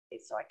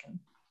so I can.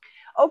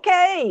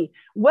 Okay,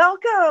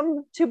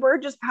 welcome to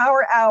Burgess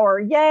Power Hour.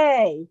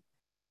 Yay!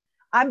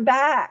 I'm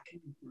back.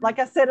 Like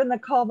I said in the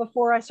call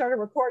before I started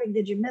recording,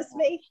 did you miss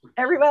me?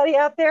 Everybody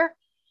out there?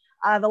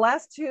 The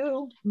last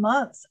 2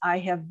 months I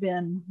have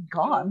been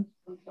gone.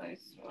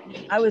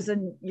 I was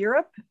in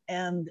Europe,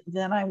 and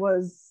then I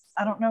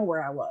don't know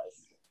where I was.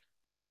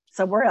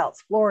 Somewhere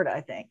else, Florida,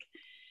 I think.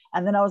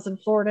 And then I was in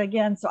Florida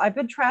again. So I've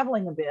been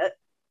traveling a bit.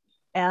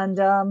 And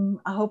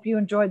I hope you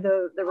enjoyed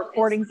the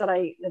recordings that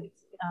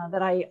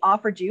I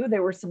offered you.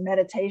 There were some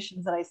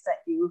meditations that I sent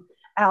you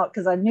out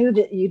because I knew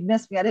that you'd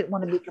miss me. I didn't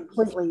want to be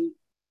completely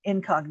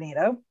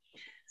incognito.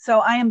 So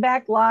I am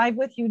back live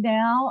with you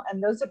now.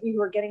 And those of you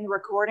who are getting the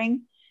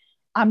recording,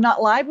 I'm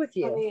not live with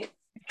you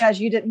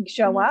because you didn't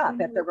show up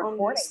at the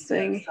recording. So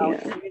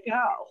here you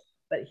go.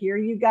 But here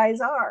you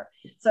guys are.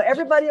 So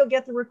everybody will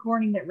get the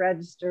recording that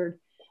registered.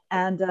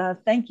 And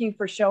thank you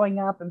for showing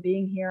up and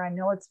being here. I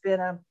know it's been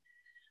a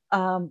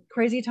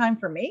crazy time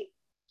for me.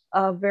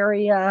 A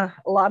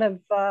lot of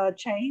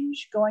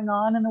change going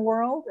on in the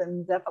world,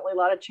 and definitely a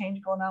lot of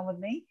change going on with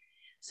me.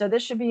 So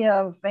this should be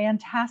a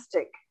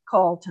fantastic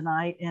call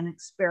tonight and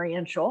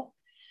experiential.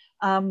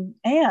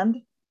 And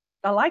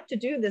I like to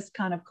do this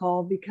kind of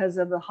call because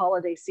of the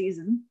holiday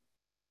season.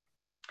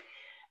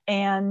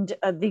 And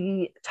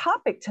the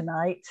topic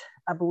tonight,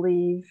 I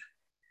believe,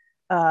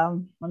 let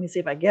me see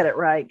if I get it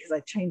right because I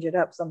change it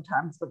up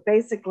sometimes, but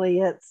basically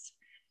it's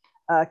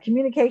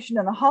communication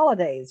in the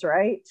holidays,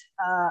 right?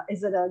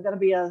 Is it going to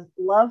be a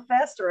love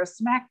fest or a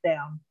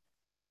smackdown?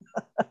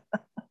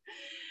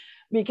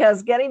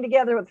 Because getting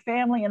together with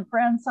family and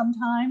friends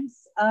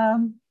sometimes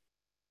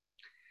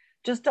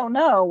just don't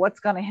know what's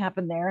going to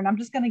happen there. And I'm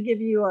just going to give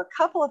you a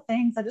couple of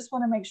things. I just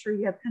want to make sure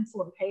you have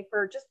pencil and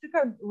paper just to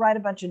go write a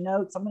bunch of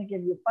notes. I'm going to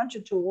give you a bunch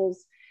of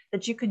tools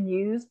that you can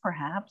use,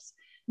 perhaps,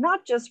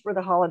 not just for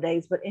the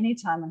holidays, but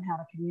anytime on how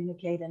to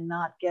communicate and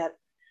not get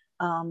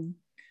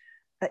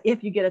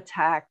if you get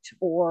attacked,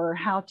 or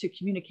how to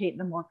communicate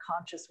in a more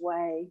conscious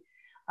way.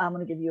 I'm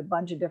going to give you a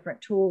bunch of different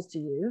tools to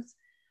use.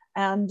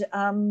 And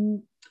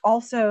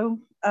also,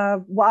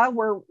 while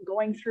we're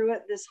going through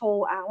it this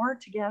whole hour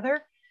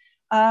together,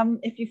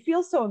 if you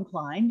feel so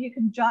inclined, you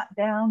can jot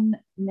down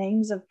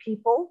names of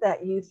people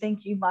that you think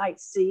you might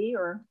see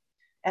or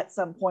at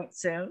some point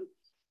soon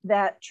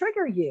that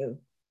trigger you,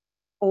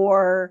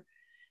 or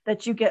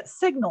that you get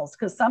signals,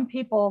 because some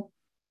people,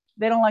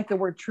 they don't like the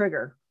word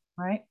trigger,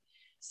 right?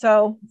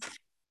 So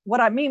what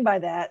I mean by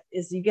that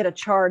is you get a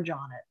charge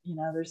on it.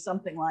 There's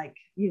something like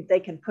they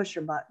can push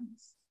your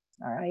buttons.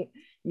 All right.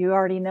 You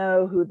already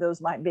know who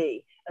those might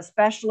be,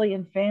 especially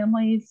in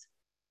families,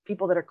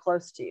 people that are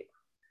close to you.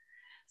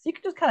 So you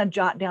can just kind of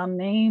jot down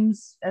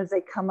names as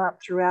they come up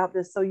throughout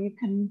this, so you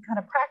can kind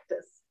of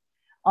practice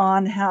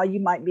on how you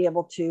might be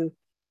able to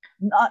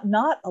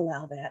not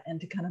allow that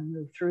and to kind of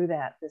move through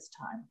that this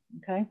time.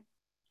 Okay.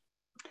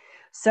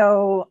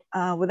 So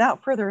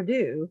without further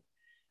ado,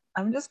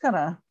 I'm just going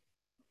to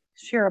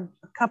share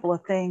a couple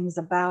of things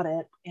about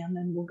it, and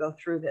then we'll go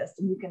through this.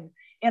 And you can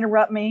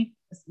interrupt me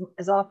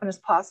as often as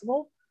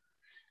possible,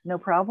 no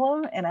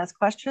problem, and ask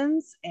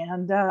questions.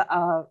 And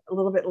a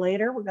little bit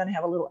later, we're going to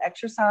have a little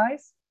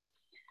exercise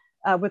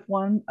with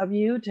one of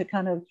you to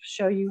kind of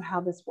show you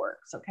how this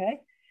works, okay?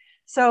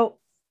 So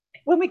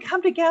when we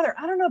come together,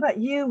 I don't know about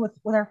you,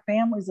 with our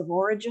families of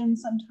origin,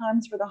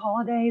 sometimes for the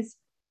holidays,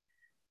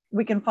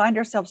 we can find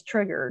ourselves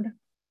triggered.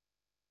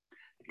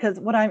 Because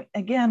what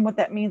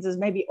that means is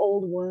maybe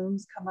old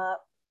wounds come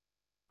up.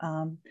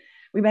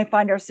 We may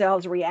find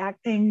ourselves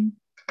reacting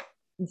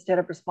instead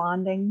of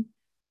responding,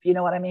 if you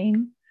know what I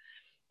mean.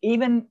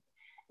 Even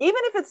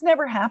if it's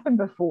never happened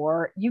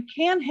before, you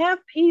can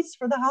have peace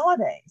for the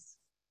holidays.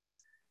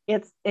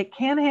 It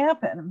can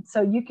happen.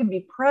 So you can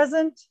be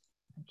present,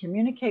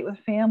 communicate with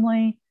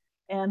family,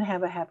 and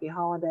have a happy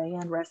holiday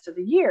and rest of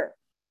the year.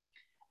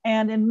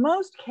 And in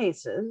most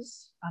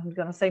cases, I'm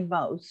going to say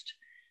most,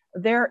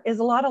 there is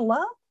a lot of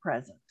love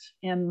present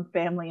in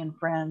family and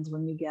friends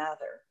when you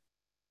gather.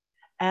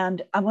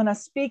 And I'm going to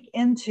speak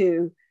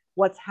into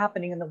what's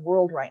happening in the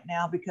world right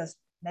now, because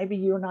maybe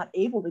you're not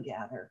able to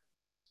gather.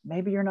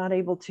 Maybe you're not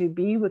able to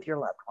be with your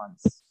loved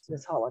ones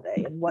this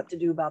holiday, and what to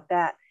do about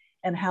that,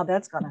 and how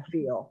that's going to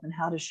feel, and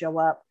how to show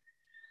up.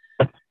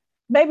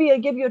 Maybe I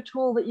give you a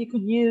tool that you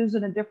could use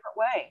in a different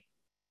way.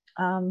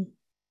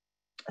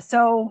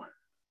 So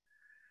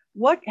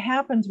what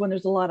happens when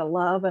there's a lot of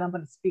love, and I'm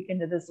going to speak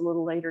into this a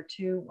little later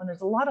too, when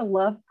there's a lot of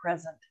love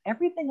present,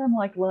 everything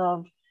unlike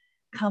love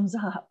comes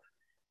up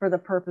for the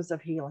purpose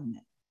of healing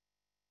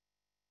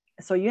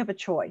it. So you have a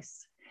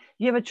choice.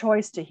 You have a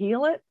choice to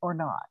heal it or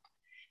not.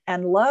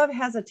 And love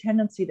has a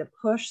tendency to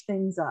push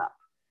things up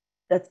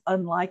that's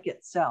unlike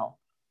itself.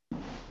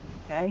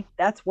 Okay,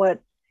 that's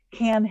what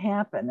can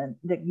happen, and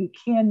that you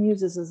can use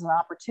this as an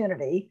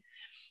opportunity.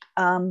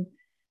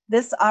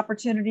 This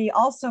opportunity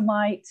also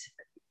might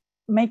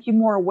make you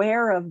more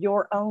aware of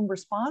your own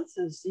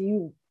responses.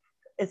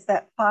 It's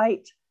that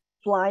fight,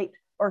 flight,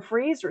 or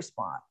freeze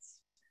response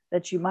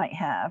that you might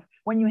have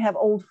when you have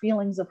old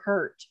feelings of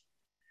hurt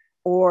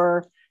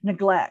or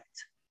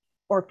neglect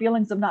or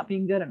feelings of not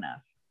being good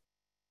enough,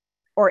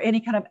 or any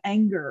kind of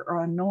anger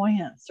or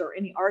annoyance or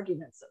any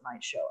arguments that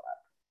might show up.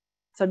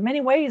 So in many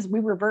ways,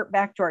 we revert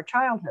back to our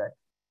childhood,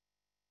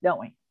 don't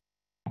we?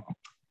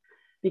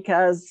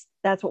 Because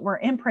that's what we're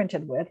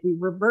imprinted with. We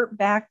revert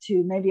back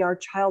to maybe our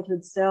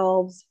childhood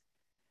selves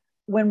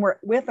when we're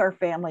with our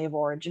family of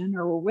origin,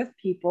 or we're with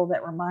people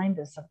that remind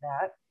us of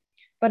that.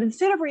 But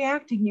instead of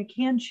reacting, you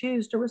can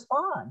choose to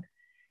respond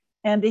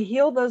and to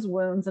heal those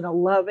wounds in a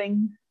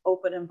loving,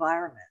 open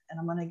environment. And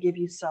I'm going to give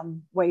you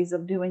some ways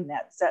of doing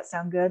that. Does that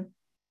sound good?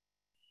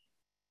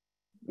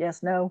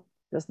 Yes, no,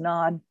 just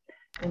nod.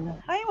 And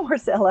hi,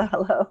 Marcella.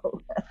 Hello.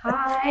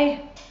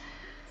 Hi.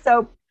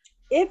 So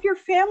if your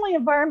family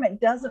environment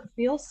doesn't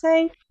feel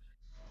safe,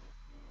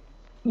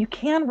 you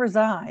can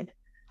reside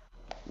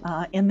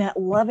in that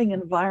loving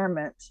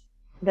environment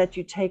that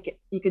you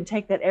can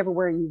take that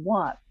everywhere you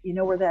want. You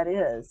know where that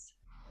is.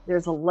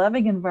 There's a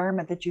loving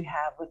environment that you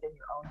have within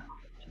your own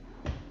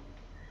heart.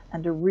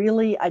 And to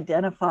really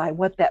identify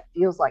what that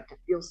feels like to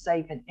feel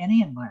safe in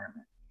any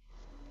environment.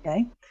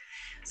 Okay.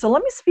 So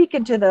let me speak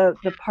into the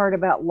part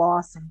about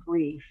loss and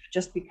grief,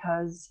 just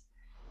because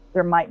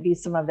there might be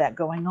some of that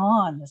going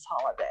on this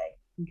holiday.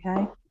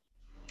 Okay.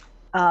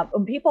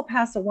 When people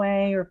pass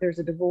away, or if there's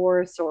a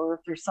divorce, or if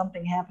there's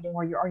something happening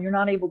where you're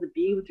not able to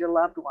be with your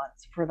loved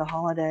ones for the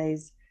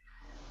holidays,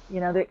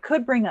 that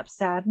could bring up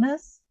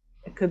sadness.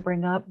 It could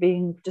bring up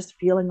just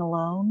feeling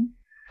alone.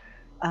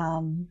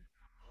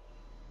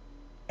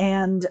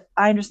 And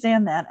I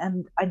understand that.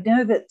 And I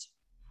know that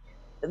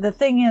the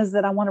thing is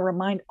that I want to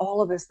remind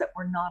all of us that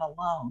we're not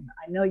alone.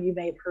 I know you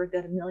may have heard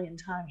that a million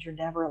times, you're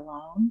never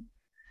alone,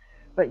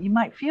 but you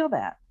might feel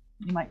that.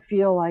 You might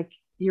feel like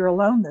you're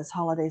alone this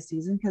holiday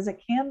season, because it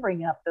can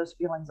bring up those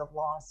feelings of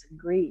loss and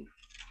grief.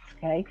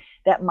 Okay.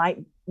 That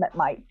might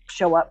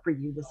show up for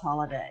you this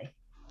holiday.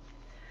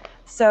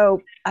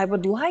 So I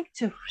would like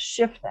to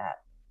shift that,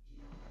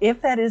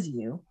 if that is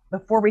you,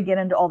 before we get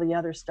into all the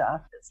other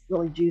stuff, it's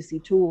really juicy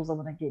tools I'm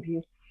going to give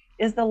you,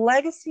 is the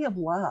legacy of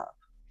love.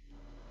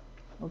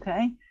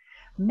 Okay.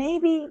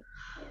 Maybe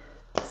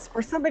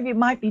for some of you it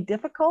might be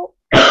difficult.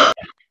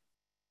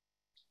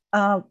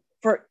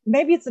 For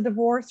maybe it's a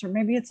divorce, or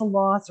maybe it's a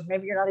loss, or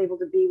maybe you're not able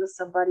to be with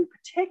somebody,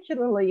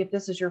 particularly if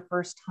this is your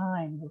first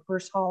time, your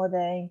first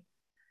holiday,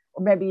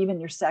 or maybe even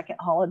your second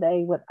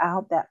holiday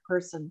without that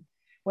person,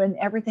 when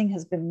everything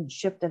has been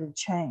shifted and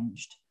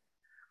changed.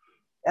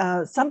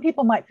 Some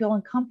people might feel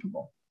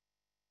uncomfortable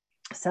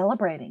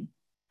celebrating,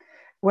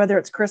 whether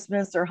it's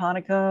Christmas or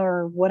Hanukkah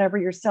or whatever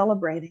you're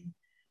celebrating,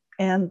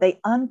 and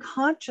they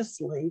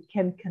unconsciously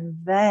can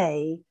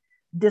convey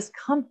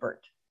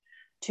discomfort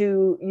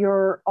to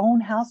your own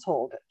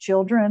household,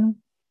 children,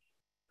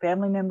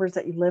 family members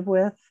that you live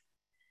with.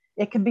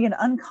 It can be an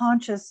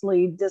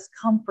unconsciously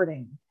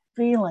discomforting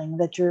feeling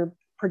that you're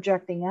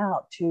projecting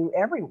out to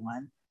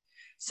everyone.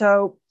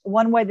 So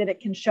one way that it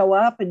can show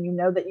up, and you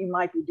know that you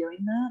might be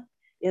doing that,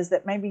 is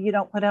that maybe you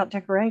don't put out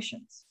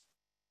decorations,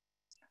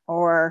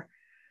 or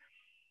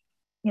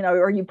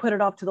or you put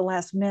it off to the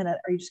last minute,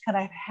 or you just kind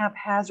of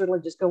haphazardly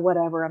just go,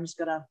 whatever, I'm just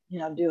gonna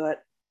do it,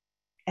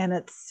 and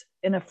it's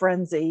in a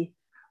frenzy.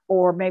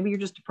 Or maybe you're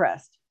just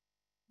depressed.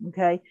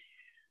 Okay.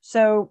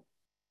 So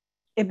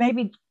it may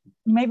be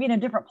in a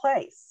different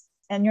place,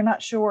 and you're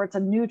not sure. It's a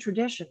new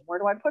tradition. Where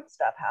do I put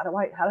stuff? How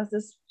does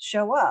this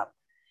show up?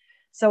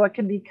 So it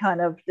can be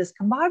kind of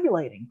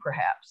discombobulating,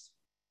 perhaps.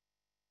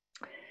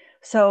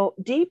 So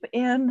deep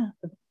in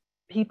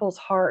people's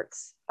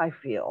hearts, I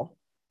feel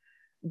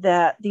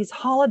that these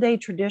holiday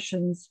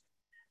traditions,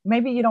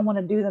 maybe you don't want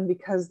to do them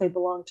because they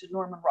belong to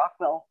Norman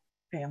Rockwell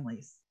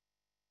families.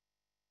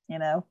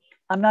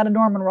 I'm not a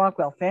Norman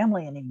Rockwell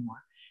family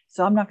anymore,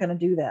 so I'm not going to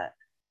do that.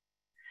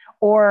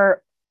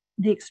 Or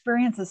the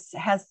experience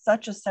has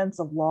such a sense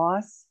of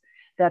loss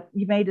that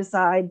you may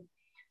decide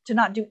to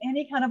not do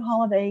any kind of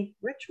holiday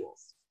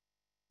rituals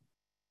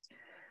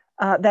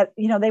that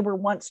they were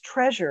once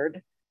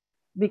treasured,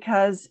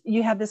 because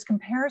you have this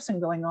comparison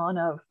going on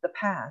of the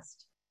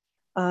past,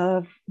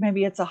 of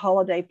maybe it's a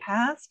holiday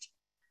past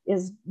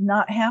is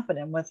not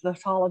happening with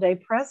this holiday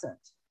present,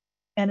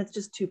 and it's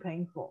just too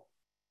painful.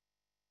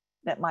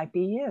 That might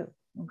be you.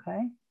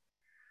 Okay.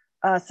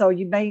 So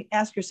you may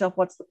ask yourself,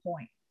 what's the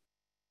point?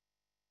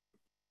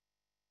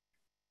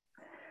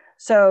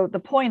 So the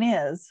point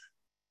is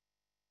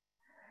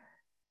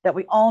that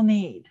we all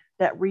need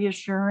that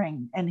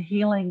reassuring and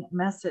healing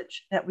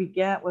message that we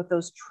get with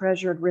those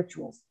treasured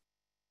rituals,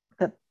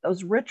 that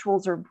those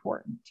rituals are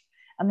important,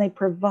 and they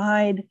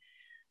provide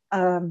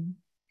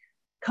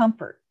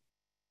comfort.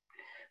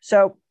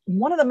 So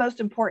one of the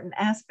most important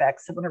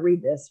aspects, I'm going to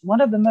read this,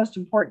 one of the most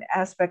important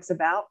aspects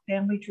about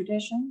family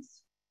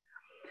traditions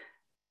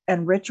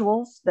and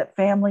rituals that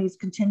families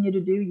continue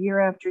to do year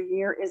after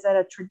year is that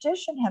a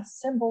tradition has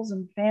symbols,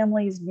 and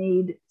families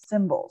need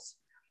symbols.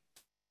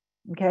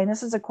 Okay, and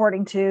this is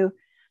according to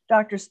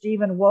Dr.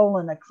 Stephen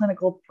Wolin, a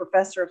clinical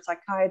professor of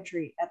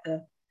psychiatry at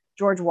the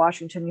George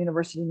Washington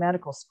University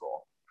Medical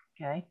School.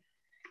 Okay,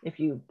 if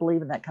you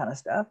believe in that kind of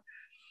stuff.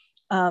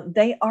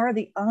 They are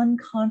the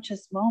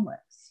unconscious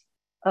moments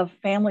of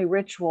family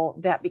ritual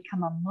that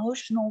become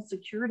emotional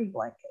security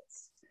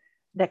blankets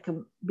that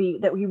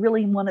we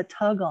really want to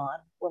tug on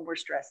when we're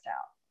stressed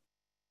out.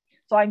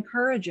 So I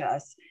encourage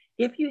us,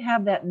 if you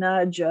have that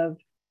nudge of,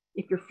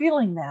 if you're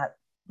feeling that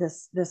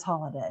this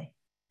holiday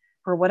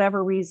for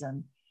whatever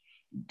reason,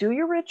 do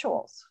your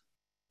rituals,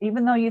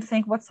 even though you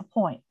think, what's the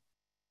point?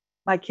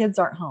 My kids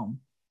aren't home.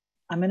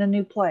 I'm in a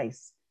new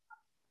place.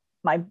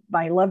 My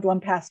loved one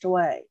passed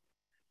away.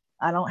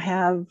 I don't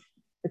have,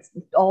 it's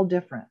all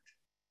different.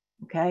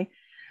 Okay.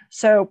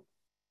 So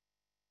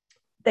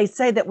they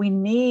say that we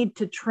need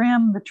to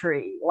trim the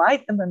tree,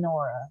 light the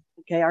menorah.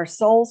 Okay. Our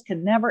souls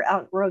can never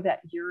outgrow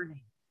that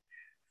yearning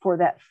for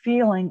that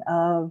feeling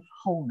of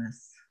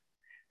wholeness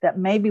that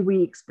maybe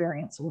we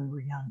experienced when we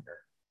were younger,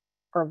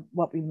 or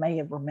what we may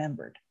have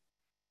remembered.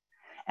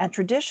 And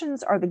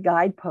traditions are the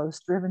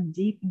guideposts driven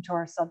deep into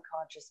our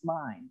subconscious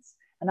minds.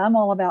 And I'm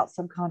all about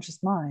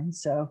subconscious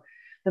minds. So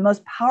the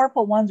most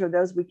powerful ones are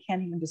those we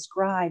can't even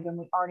describe and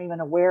we aren't even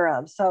aware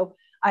of. So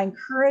I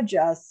encourage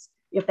us,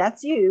 if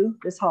that's you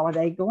this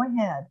holiday, go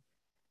ahead,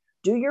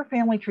 do your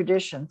family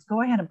traditions,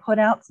 go ahead and put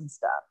out some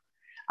stuff.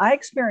 I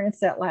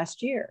experienced that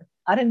last year.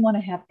 I didn't want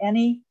to have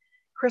any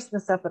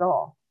Christmas up at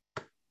all.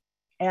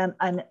 And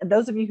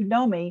those of you who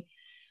know me,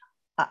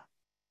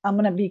 I'm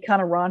going to be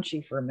kind of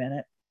raunchy for a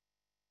minute.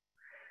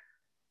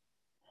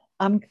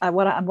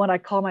 What I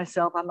call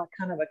myself, I'm a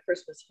kind of a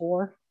Christmas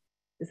whore.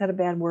 Is that a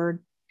bad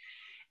word?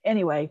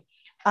 Anyway,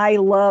 I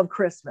love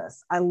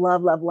Christmas. I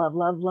love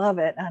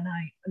it. And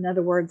in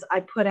other words,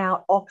 I put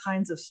out all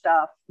kinds of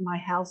stuff. My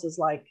house is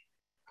like,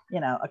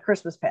 a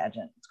Christmas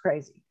pageant. It's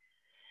crazy.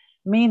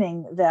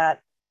 Meaning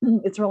that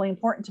it's really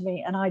important to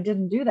me. And I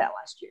didn't do that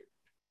last year.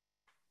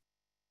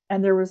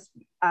 And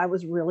I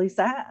was really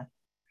sad.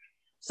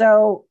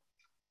 So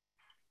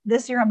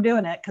this year I'm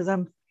doing it because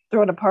I'm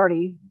throwing a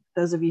party.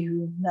 Those of you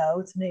who know,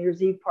 it's a New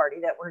Year's Eve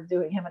party that we're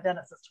doing. Haven't done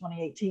it since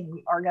 2018.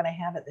 We are going to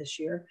have it this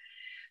year.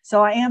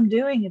 So I am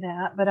doing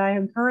that, but I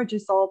encourage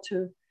us all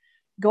to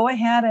go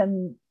ahead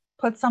and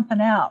put something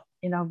out,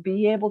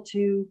 be able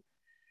to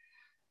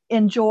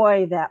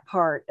enjoy that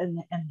part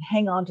and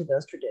hang on to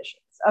those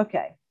traditions.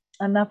 Okay,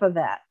 enough of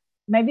that.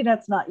 Maybe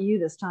that's not you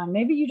this time.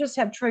 Maybe you just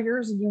have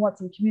triggers and you want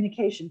some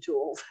communication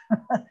tools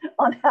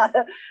on how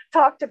to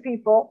talk to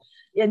people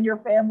in your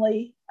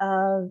family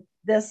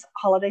this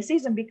holiday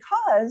season,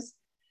 because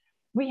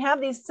we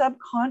have these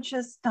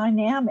subconscious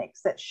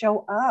dynamics that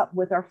show up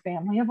with our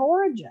family of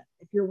origin.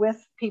 If you're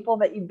with people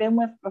that you've been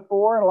with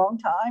before a long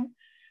time,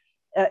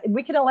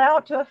 we can allow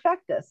it to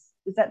affect us.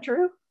 Is that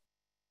true?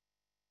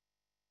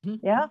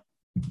 Mm-hmm. Yeah.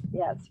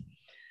 Yes.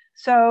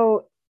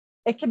 So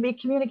it can be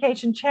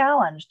communication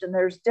challenged, and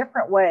there's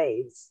different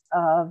ways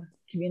of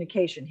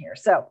communication here.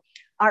 So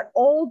our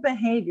old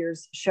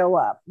behaviors show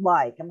up,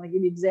 like, I'm going to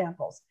give you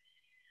examples.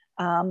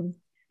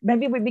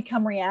 Maybe we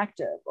become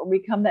reactive, or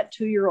become that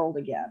 2-year-old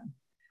again,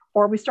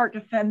 or we start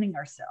defending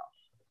ourselves,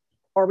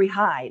 or we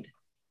hide.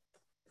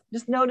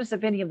 Just notice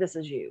if any of this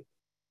is you.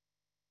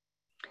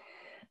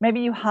 Maybe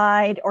you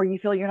hide, or you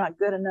feel you're not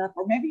good enough,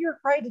 or maybe you're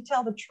afraid to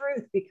tell the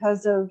truth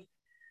because of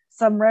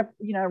some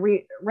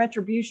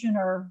retribution,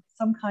 or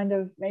some kind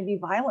of maybe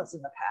violence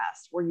in the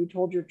past where you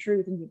told your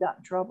truth and you got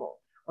in trouble,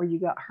 or you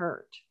got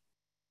hurt.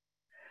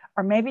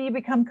 Or maybe you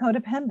become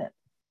codependent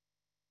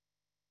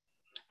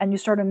and you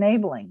start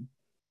enabling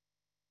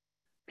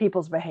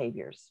people's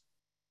behaviors.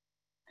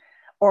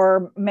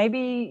 Or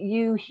maybe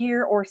you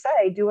hear or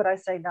say, do what I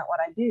say, not what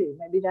I do.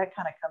 Maybe that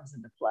kind of comes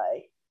into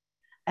play.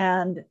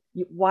 And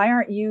why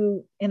aren't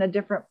you in a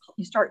different,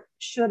 you start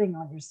shoulding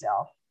on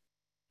yourself,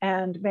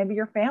 and maybe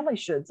your family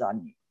shoulds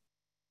on you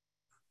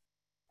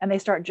and they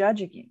start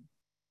judging you.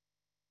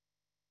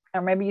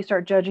 Or maybe you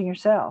start judging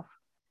yourself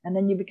and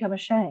then you become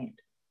ashamed.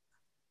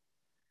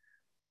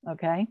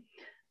 Okay.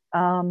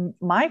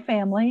 My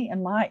family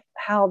and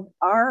how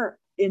our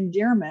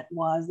endearment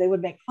was, they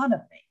would make fun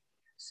of me.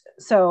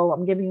 So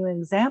I'm giving you an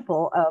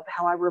example of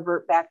how I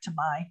revert back to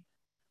my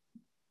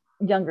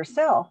younger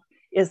self,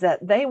 is that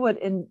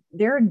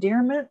their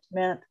endearment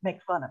meant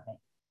make fun of me.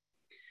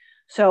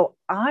 So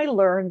I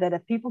learned that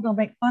if people don't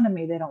make fun of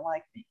me, they don't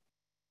like me.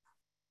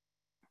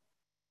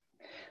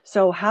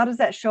 So how does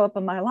that show up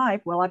in my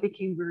life? Well, I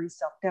became very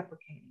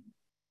self-deprecating,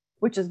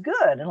 which is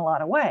good in a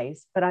lot of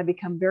ways, but I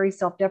become very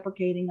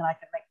self-deprecating and I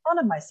can make fun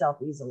of myself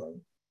easily.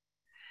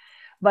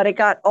 But it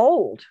got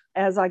old.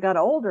 As I got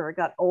older,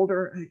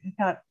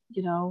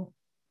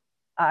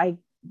 I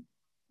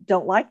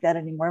don't like that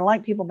anymore. I don't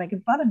like people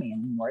making fun of me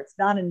anymore. It's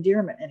not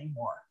endearment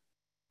anymore.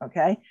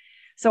 Okay.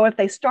 So if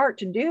they start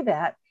to do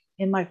that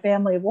in my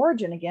family of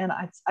origin again,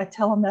 I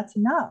tell them that's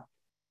enough.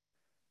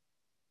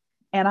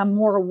 And I'm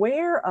more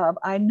aware of,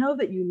 I know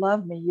that you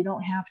love me. You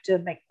don't have to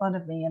make fun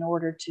of me in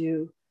order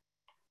to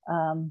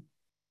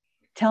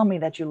tell me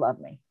that you love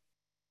me.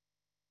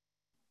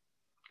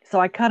 So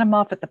I cut them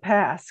off at the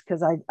pass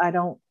because I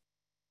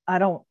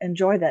don't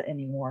enjoy that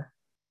anymore.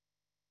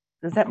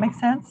 Does that make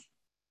sense?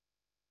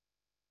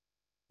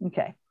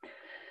 Okay.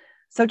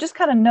 So just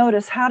kind of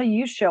notice, how do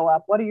you show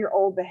up? What are your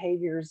old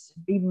behaviors?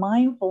 Be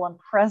mindful and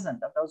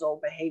present of those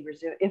old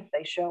behaviors if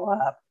they show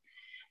up.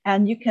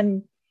 And you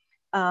can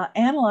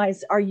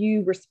analyze, are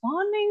you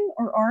responding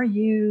or are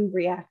you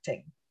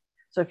reacting?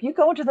 So if you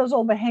go into those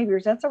old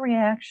behaviors, that's a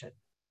reaction.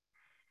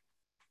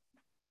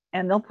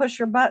 And they'll push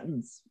your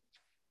buttons.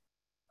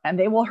 And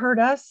they will hurt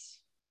us,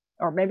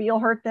 or maybe you'll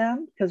hurt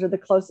them because they're the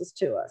closest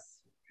to us.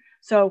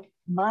 So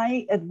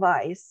my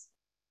advice,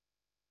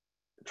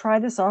 try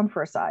this on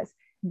for a size.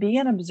 Be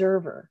an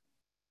observer,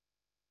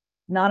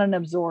 not an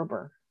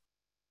absorber.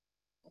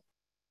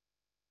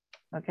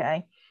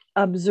 Okay?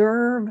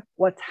 Observe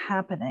what's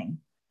happening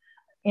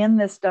in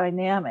this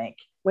dynamic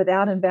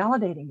without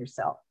invalidating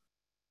yourself.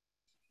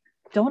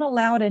 Don't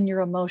allow it in your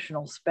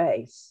emotional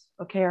space.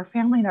 Okay? Our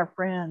family and our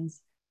friends,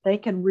 they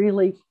can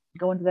really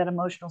go into that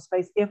emotional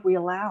space if we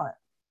allow it.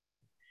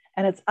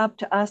 And it's up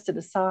to us to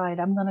decide,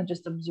 I'm going to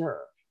just observe.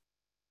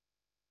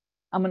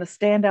 I'm going to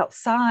stand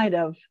outside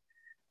of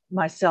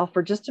myself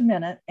for just a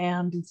minute,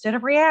 and instead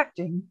of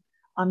reacting,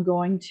 I'm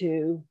going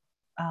to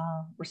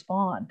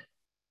respond.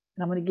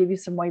 And I'm going to give you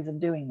some ways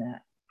of doing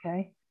that.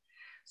 Okay.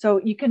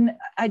 So you can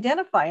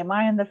identify, am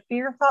I in the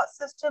fear thought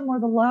system or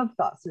the love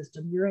thought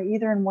system? You're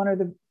either in one or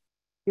the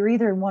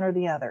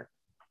other.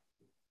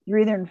 You're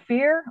either in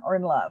fear or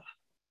in love.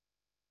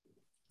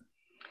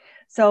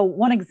 So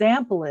one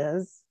example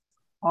is,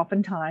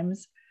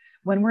 oftentimes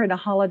when we're in a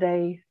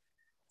holiday,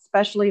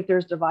 especially if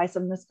there's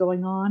divisiveness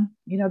going on,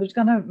 there's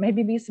going to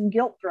maybe be some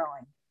guilt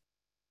throwing.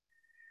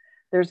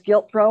 There's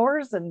guilt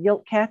throwers and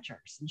guilt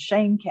catchers and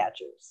shame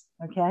catchers.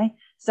 Okay.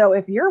 So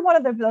if you're one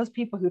of those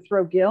people who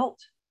throw guilt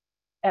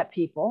at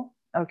people,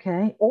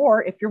 okay,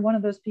 or if you're one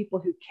of those people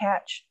who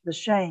catch the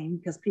shame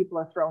because people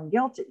are throwing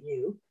guilt at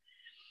you,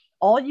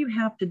 all you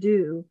have to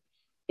do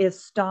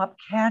is stop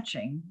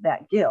catching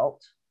that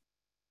guilt.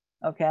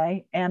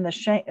 Okay. And the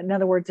shame, in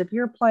other words, if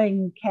you're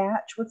playing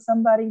catch with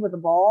somebody with a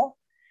ball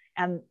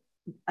and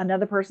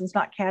another person's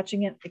not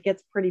catching it, it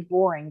gets pretty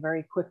boring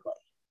very quickly.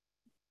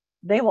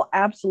 They will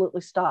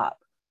absolutely stop.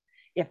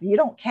 If you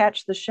don't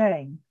catch the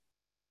shame,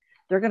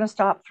 they're going to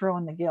stop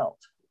throwing the guilt.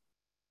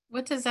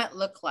 What does that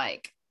look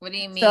like? What do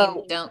you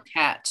mean, don't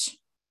catch?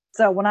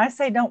 So when I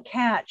say don't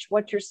catch,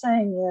 what you're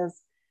saying is,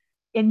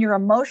 in your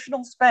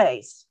emotional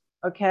space,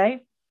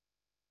 okay,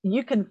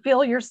 you can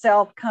feel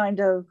yourself kind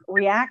of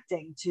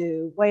reacting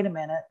to, wait a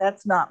minute,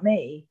 that's not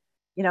me.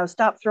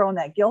 Stop throwing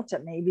that guilt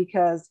at me,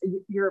 because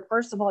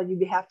first of all, you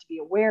have to be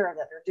aware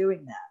that they're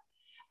doing that.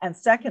 And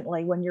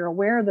secondly, when you're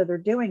aware that they're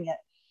doing it,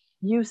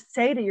 you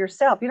say to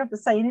yourself, you don't have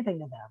to say anything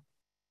to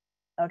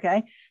them.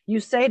 Okay.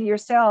 You say to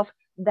yourself,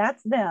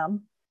 that's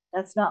them.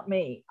 That's not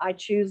me. I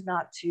choose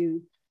not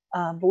to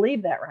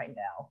believe that right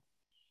now.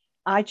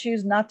 I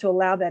choose not to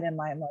allow that in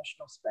my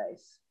emotional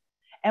space.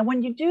 And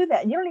when you do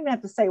that, you don't even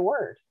have to say a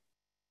word.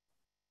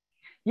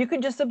 You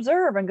can just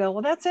observe and go,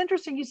 well, that's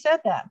interesting. You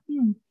said that.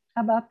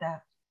 How about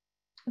that?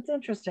 That's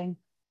interesting.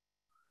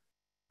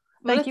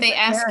 What if they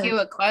ask you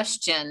a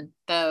question,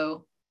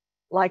 though?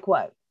 Like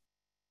what?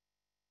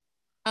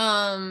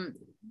 Trying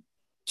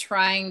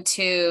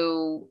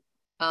to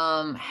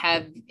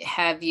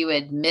have you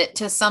admit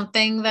to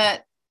something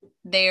that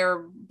they're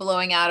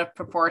blowing out of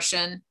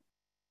proportion.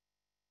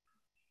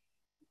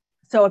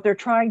 So if they're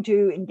trying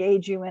to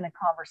engage you in a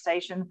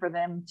conversation for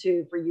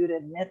you to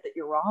admit that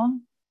you're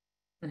wrong,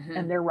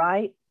 and they're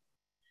right,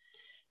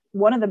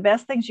 one of the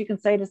best things you can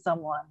say to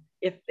someone,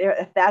 if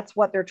that's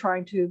what they're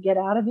trying to get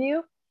out of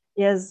you,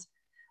 is,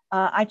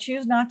 I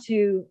choose not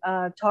to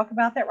talk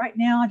about that right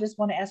now. I just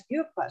want to ask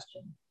you a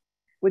question.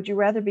 Would you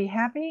rather be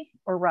happy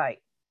or right?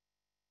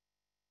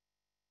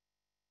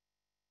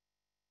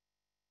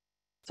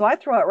 So I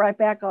throw it right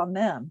back on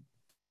them.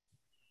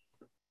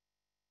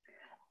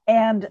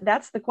 And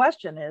that's the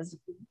question, is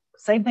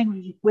same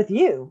thing with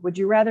you. Would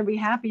you rather be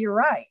happy or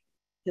right?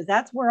 Because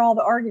that's where all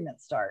the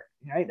arguments start,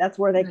 right? That's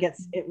where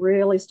it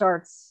really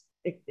starts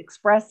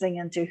expressing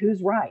into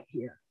who's right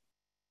here.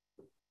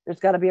 There's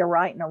got to be a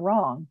right and a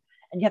wrong,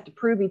 and you have to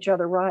prove each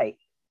other right,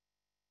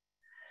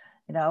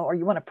 or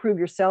you want to prove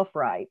yourself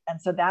right.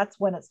 And so that's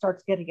when it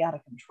starts getting out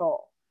of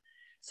control.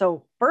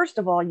 So first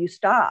of all, you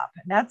stop,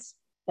 and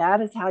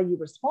that is how you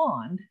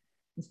respond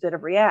instead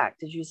of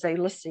react. Is you say,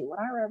 let's see, would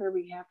I rather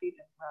be happy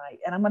than right?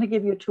 And I'm going to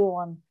give you a tool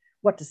on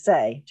what to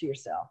say to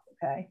yourself,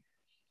 okay?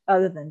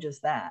 Other than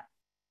just that.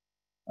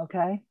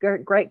 Okay,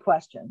 great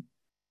question.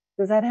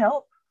 Does that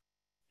help?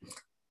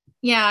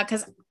 Yeah,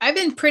 because I've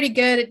been pretty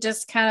good at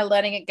just kind of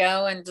letting it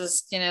go, and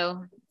just,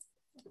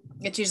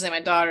 it's usually my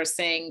daughter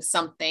saying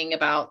something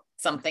about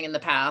something in the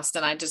past,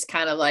 and I just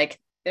kind of like,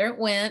 there it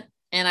went,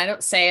 and I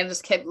don't say, I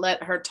just kept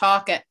let her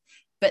talk it.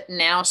 But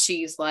now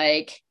she's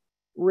like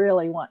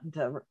really wanting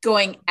to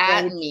going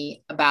at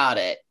me about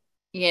it,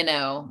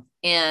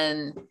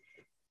 and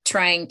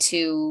trying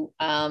to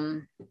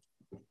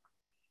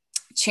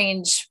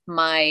change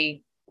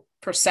my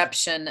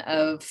perception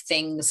of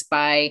things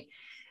by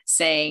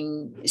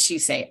she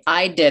say,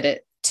 I did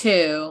it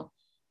too,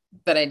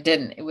 but I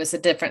didn't. It was a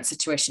different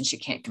situation. She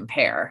can't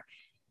compare.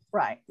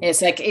 Right.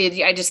 It's like,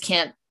 I just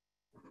can't,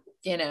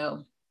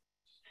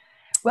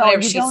 Well,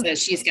 whenever you she don't,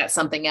 says she's got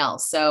something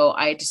else. So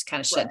I just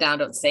kind of shut right. down,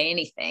 don't say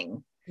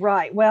anything.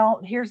 Right.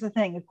 Well, here's the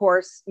thing. Of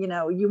course, you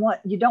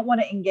don't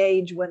want to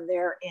engage when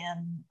they're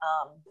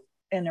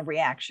in a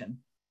reaction.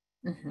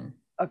 Mm-hmm.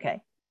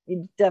 Okay.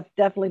 You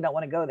definitely don't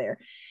want to go there.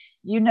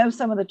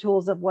 Some of the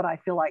tools of what I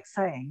feel like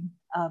saying.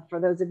 For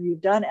those of you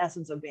who've done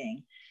Essence of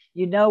Being,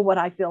 what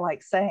I feel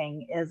like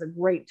saying is a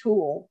great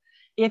tool.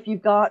 If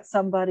you've got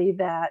somebody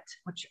that,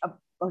 which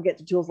I'll get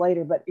to tools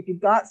later, but if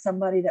you've got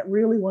somebody that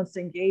really wants to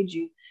engage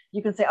you,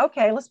 you can say,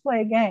 okay, let's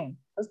play a game.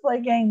 Let's play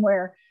a game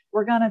where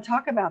we're going to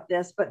talk about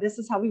this, but this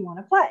is how we want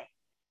to play.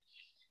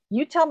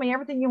 You tell me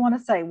everything you want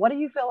to say. What do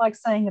you feel like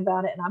saying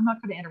about it? And I'm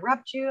not going to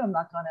interrupt you. I'm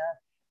not going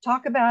to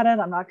talk about it.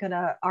 I'm not going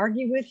to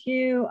argue with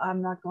you.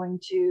 I'm not going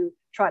to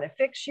try to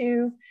fix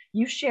you.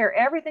 You share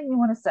everything you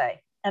want to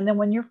say. And then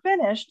when you're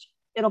finished,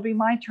 it'll be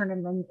my turn.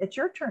 And then it's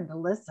your turn to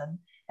listen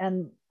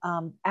and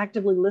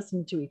actively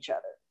listen to each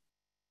other.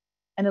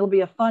 And it'll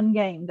be a fun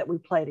game that we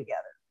play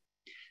together.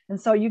 And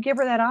so you give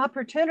her that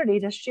opportunity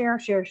to share,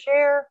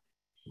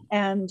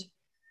 and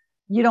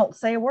you don't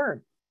say a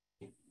word.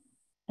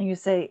 And you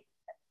say,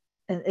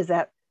 is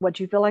that what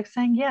you feel like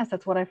saying? Yes,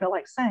 that's what I feel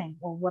like saying.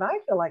 Well, what I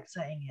feel like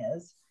saying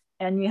is,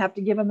 and you have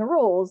to give them the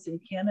rules. You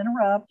can't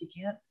interrupt. You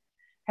can't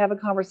have a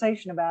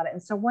conversation about it.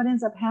 And so what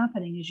ends up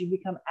happening is you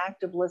become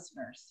active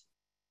listeners.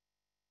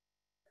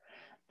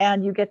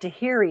 And you get to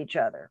hear each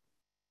other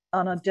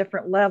on a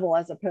different level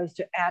as opposed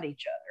to at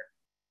each other.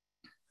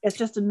 It's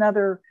just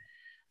another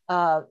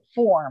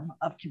form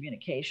of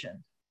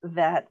communication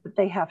that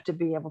they have to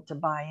be able to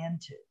buy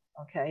into.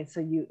 Okay,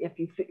 so if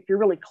you're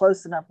really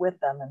close enough with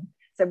them and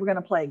say, we're going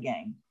to play a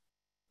game.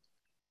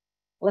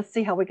 Let's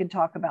see how we can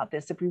talk about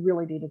this if we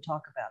really need to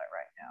talk about it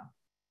right now.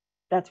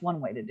 That's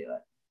one way to do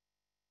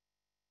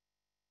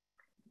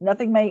it.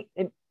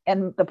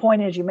 And the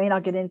point is, you may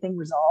not get anything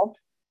resolved,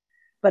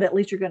 but at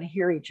least you're going to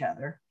hear each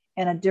other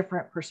in a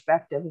different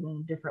perspective and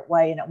in a different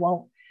way. And it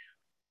won't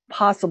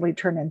possibly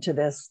turn into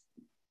this,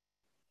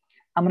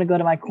 I'm going to go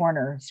to my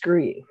corner,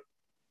 screw you.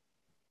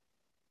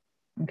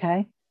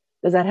 Okay.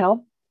 Does that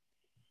help?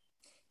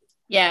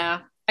 Yeah.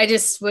 I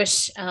just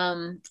wish,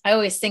 I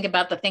always think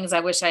about the things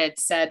I wish I had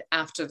said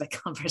after the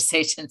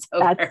conversation's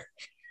over. That's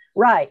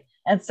right.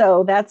 And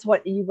so that's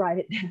what you write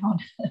it down.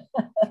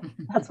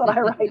 That's what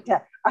I write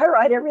down. I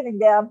write everything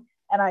down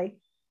and I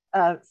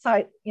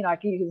cite, you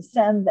can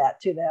send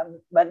that to them,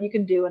 but you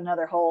can do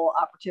another whole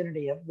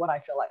opportunity of what I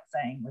feel like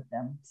saying with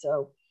them.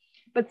 So,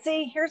 but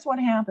see, here's what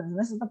happens. And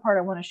this is the part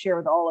I want to share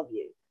with all of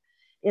you,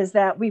 is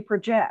that we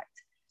project.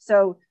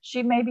 So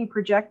she may be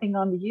projecting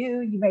onto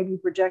you. You may be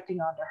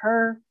projecting onto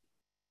her.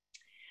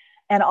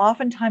 And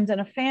oftentimes in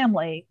a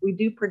family, we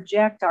do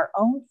project our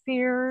own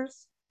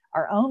fears,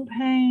 our own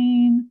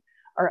pain,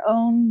 our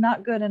own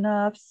not good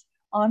enoughs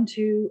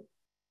onto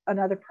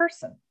another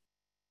person.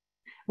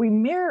 We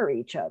mirror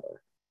each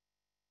other.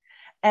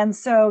 And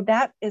so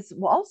that is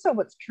also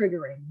what's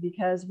triggering,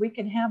 because we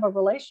can have a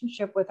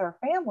relationship with our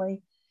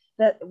family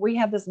that we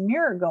have this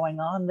mirror going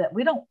on that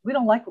we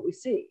don't like what we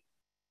see.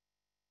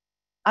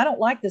 I don't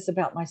like this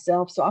about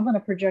myself, so I'm going to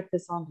project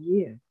this onto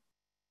you.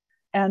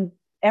 And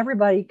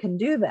everybody can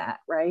do that,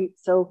 right?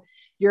 So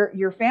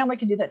your family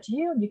can do that to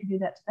you, and you can do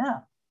that to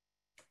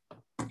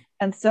them.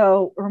 And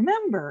so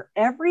remember,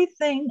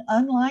 everything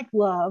unlike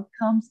love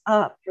comes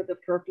up for the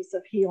purpose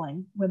of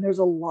healing when there's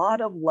a lot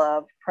of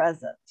love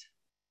present.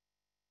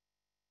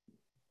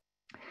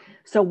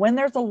 So when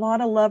there's a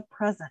lot of love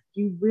present,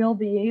 you will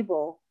be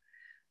able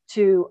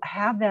to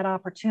have that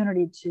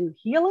opportunity to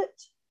heal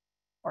it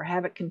or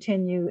have it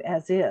continue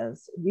as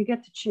is. You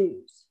get to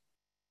choose.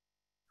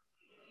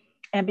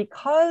 And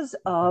because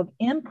of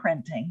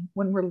imprinting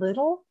when we're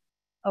little,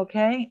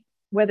 okay,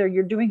 whether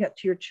you're doing it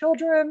to your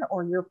children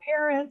or your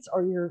parents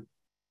or your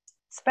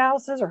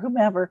spouses or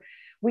whomever,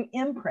 we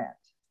imprint.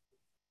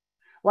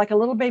 Like a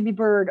little baby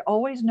bird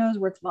always knows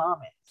where its mom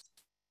is,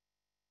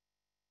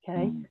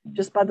 okay,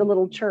 just by the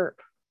little chirp.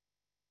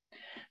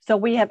 So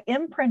we have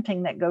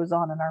imprinting that goes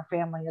on in our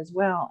family as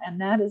well.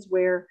 And that is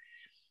where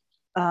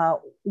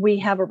we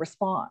have a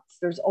response.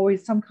 There's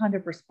always some kind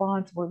of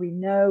response where we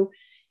know,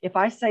 if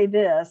I say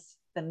this,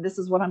 then this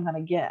is what I'm going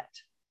to get.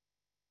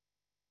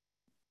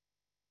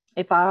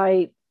 If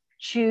I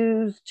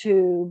choose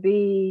to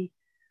be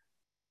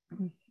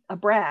a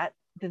brat,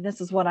 then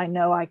this is what I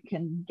know I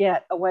can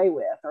get away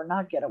with or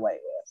not get away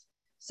with.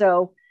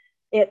 So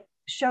it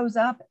shows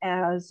up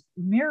as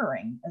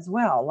mirroring as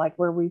well, like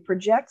where we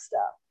project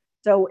stuff.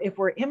 So if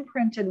we're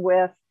imprinted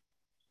with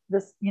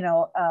this,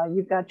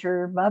 you've got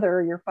your mother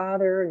or your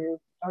father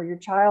or your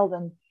child,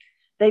 and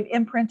they've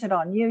imprinted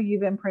on you,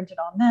 you've imprinted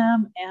on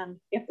them. And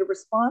if the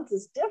response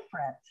is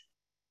different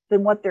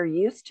than what they're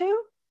used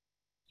to,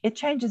 it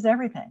changes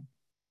everything.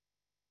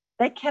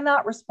 They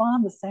cannot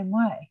respond the same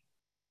way,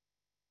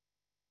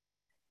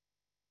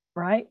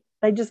 right?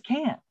 They just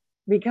can't,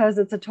 because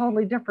it's a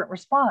totally different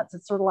response.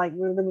 It's sort of like,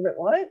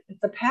 what?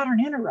 It's a pattern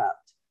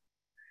interrupt,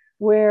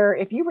 where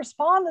if you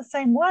respond the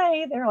same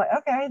way, they're like,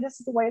 okay,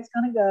 this is the way it's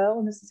going to go,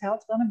 and this is how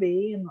it's going to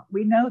be, and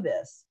we know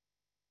this,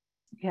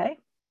 okay?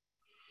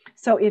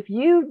 So if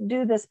you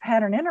do this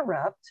pattern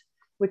interrupt,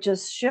 which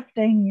is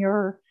shifting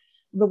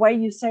the way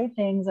you say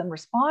things and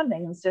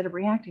responding instead of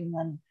reacting,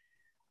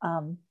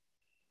 then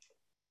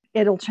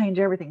it'll change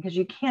everything, because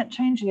you can't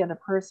change the other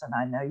person.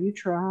 I know you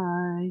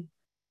try.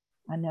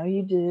 I know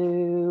you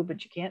do,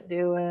 but you can't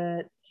do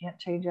it. You can't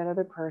change that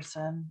other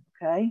person.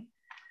 Okay.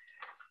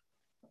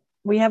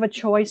 We have a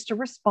choice to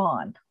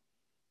respond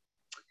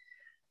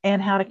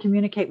and how to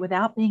communicate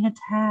without being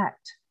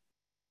attacked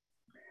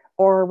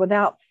or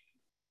without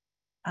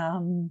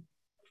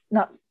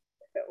not.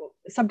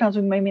 Sometimes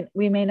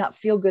we may not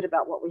feel good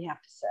about what we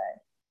have to say.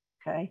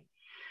 Okay.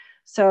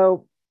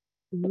 So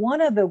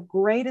one of the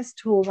greatest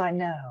tools I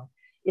know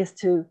is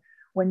to,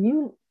 when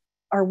you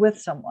are with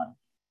someone,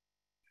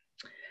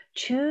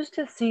 choose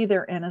to see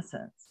their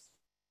innocence.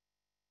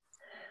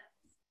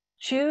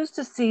 Choose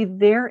to see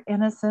their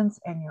innocence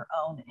and your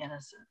own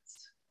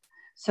innocence.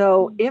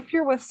 So if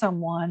you're with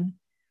someone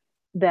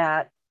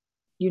that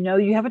you know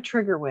you have a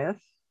trigger with,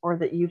 or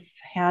that you've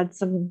had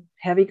some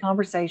heavy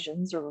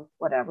conversations or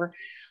whatever,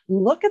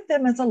 look at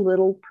them as a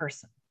little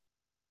person.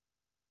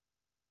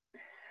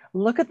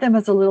 Look at them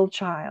as a little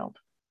child.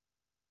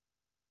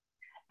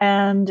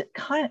 And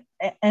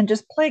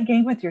just play a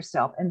game with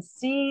yourself and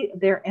see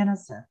their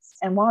innocence.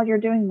 And while you're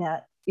doing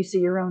that, you see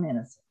your own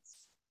innocence.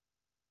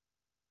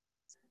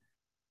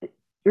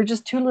 You're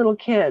just two little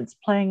kids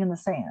playing in the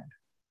sand.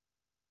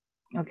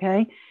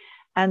 Okay.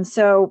 And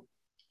so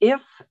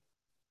if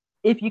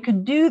you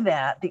can do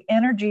that, the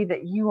energy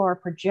that you are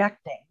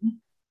projecting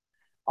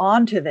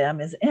onto them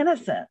is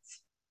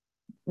innocence,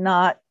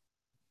 not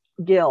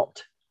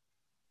guilt,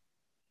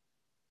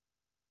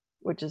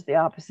 which is the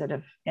opposite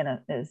of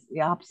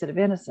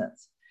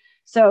innocence.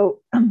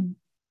 So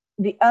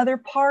the other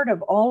part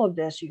of all of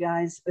this, you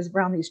guys, is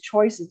around these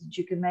choices that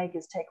you can make,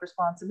 is take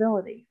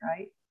responsibility,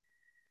 right?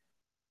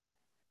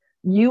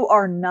 You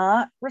are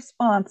not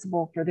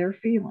responsible for their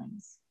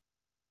feelings.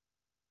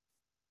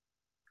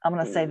 I'm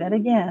going to say that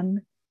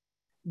again.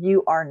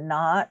 You are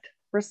not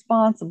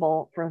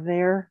responsible for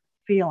their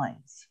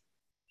feelings.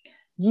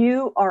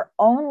 You are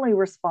only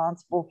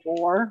responsible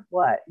for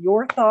what?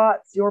 Your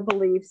thoughts, your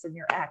beliefs, and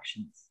your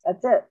actions.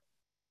 That's it.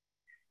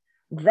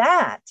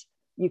 That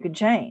you can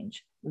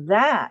change.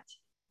 That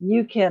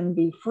you can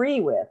be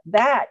free with.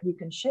 That you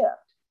can shift.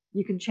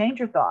 You can change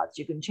your thoughts.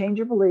 You can change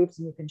your beliefs,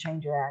 and you can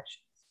change your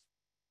actions.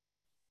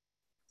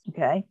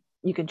 Okay?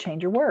 You can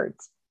change your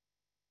words.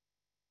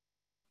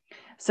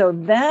 So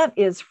that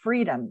is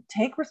freedom.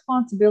 Take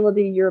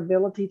responsibility. Your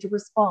ability to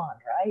respond,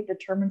 right,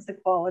 determines the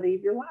quality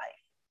of your life.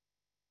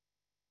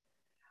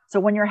 So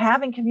when you're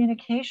having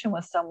communication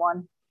with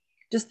someone,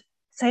 just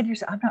say to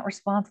yourself, I'm not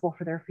responsible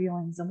for their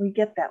feelings. And we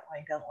get that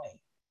way, don't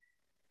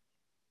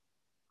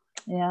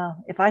we? Yeah,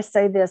 if I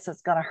say this,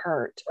 it's going to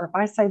hurt. Or if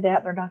I say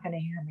that, they're not going to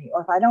hear me.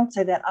 Or if I don't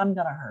say that, I'm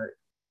going to hurt.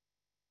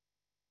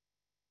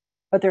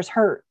 But there's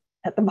hurt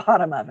at the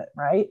bottom of it,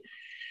 right?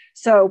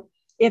 So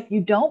if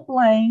you don't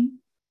blame,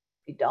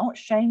 if you don't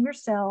shame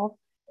yourself,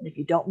 and if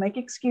you don't make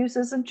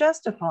excuses and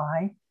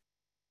justify,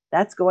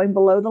 that's going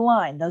below the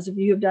line. Those of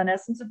you who have done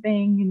Essence of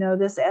Being, you know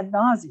this ad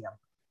nauseum.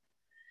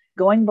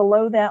 Going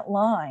below that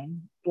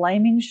line,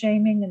 blaming,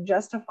 shaming, and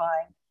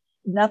justifying,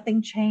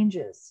 nothing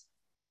changes.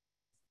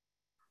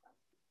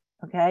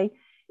 Okay?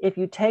 If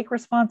you take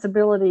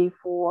responsibility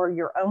for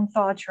your own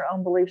thoughts, your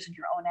own beliefs, and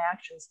your own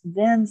actions,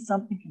 then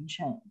something can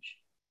change.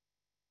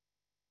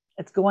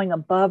 It's going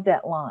above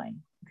that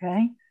line.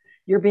 Okay?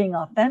 You're being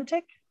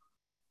authentic.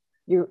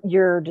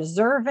 You're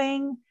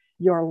deserving.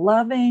 You're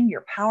loving,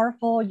 you're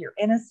powerful, you're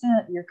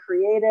innocent, you're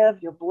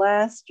creative, you're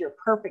blessed, you're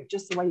perfect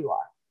just the way you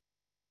are.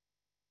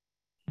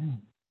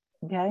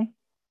 Okay?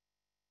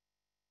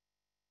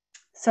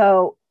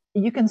 So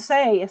you can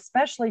say,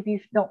 especially if you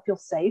don't feel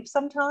safe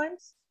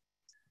sometimes,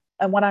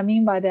 and what I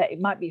mean by that, it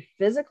might be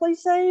physically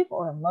safe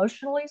or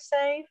emotionally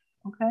safe.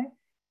 Okay?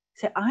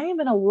 Say, I am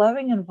in a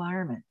loving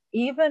environment,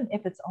 even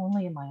if it's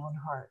only in my own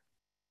heart.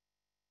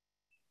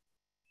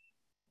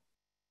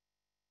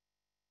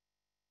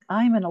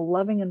 I'm in a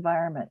loving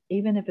environment,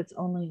 even if it's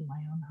only in my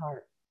own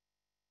heart.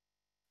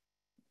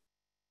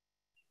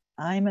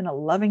 I'm in a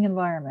loving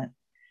environment,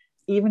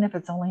 even if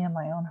it's only in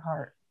my own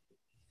heart.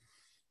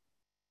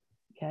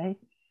 Okay?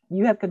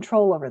 You have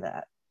control over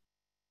that.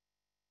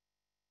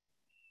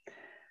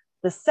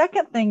 The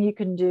second thing you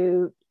can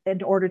do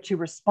in order to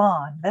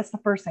respond, that's the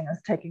first thing,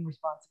 is taking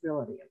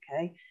responsibility,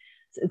 okay?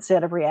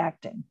 Instead of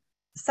reacting.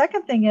 The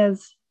second thing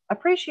is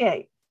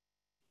appreciate.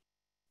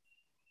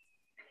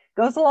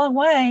 Goes a long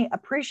way.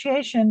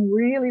 Appreciation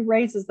really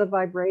raises the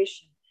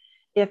vibration.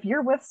 If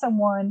you're with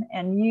someone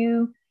and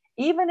you,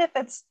 even if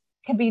it's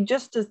can be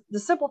just the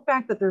simple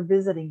fact that they're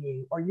visiting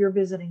you or you're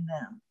visiting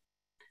them,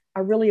 I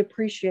really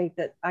appreciate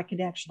that I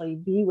can actually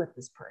be with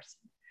this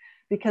person,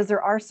 because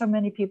there are so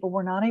many people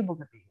we're not able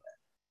to be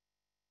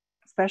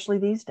with, especially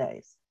these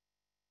days.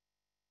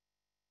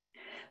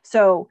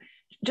 So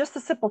just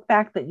the simple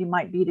fact that you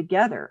might be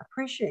together,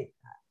 appreciate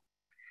that.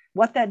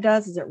 What that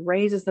does is it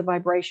raises the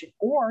vibration.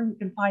 Or you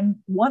can find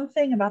one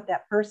thing about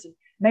that person.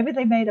 Maybe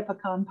they made a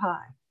pecan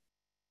pie.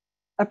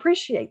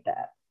 Appreciate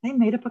that. They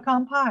made a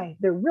pecan pie.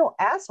 They're real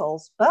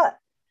assholes, but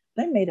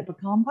they made a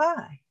pecan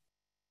pie.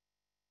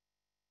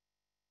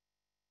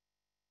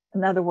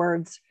 In other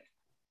words,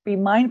 be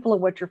mindful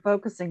of what you're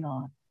focusing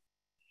on.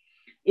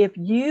 If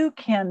you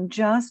can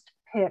just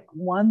pick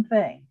one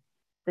thing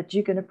that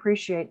you can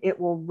appreciate, it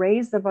will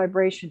raise the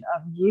vibration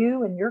of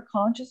you and your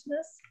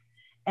consciousness.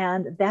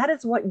 And that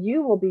is what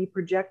you will be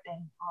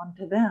projecting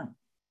onto them,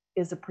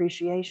 is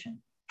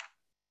appreciation.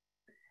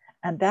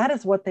 And that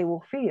is what they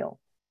will feel.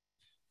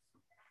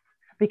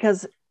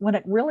 Because when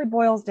it really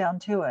boils down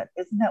to it,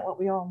 isn't that what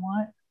we all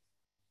want?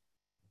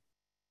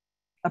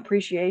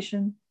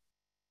 Appreciation,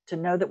 to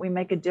know that we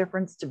make a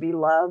difference, to be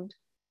loved.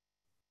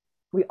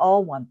 We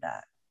all want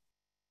that.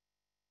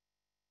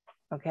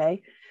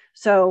 Okay,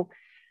 so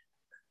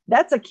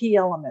that's a key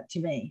element to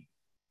me,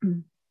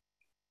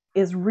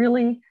 is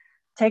really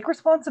take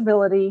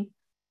responsibility,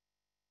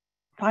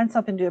 find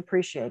something to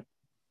appreciate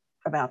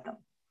about them.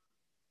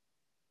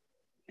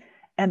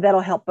 And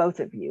that'll help both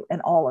of you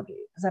and all of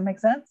you. Does that make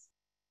sense?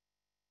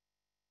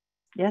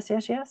 Yes,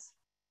 yes, yes?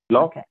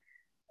 No. Okay.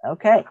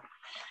 Okay.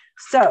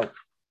 So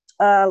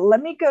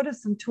let me go to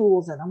some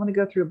tools, and I'm going to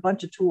go through a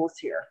bunch of tools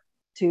here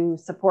to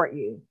support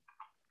you.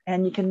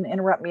 And you can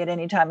interrupt me at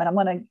any time. And I'm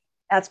going to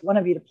ask one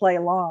of you to play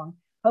along.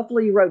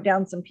 Hopefully you wrote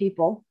down some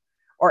people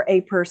or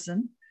a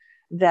person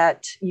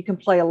that you can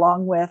play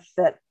along with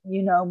that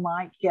you know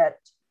might get,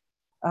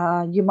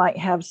 you might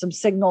have some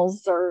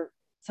signals or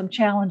some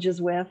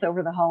challenges with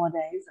over the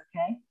holidays,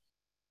 okay?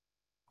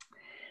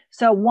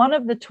 So one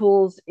of the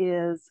tools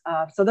is,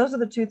 so those are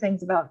the two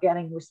things about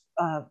getting,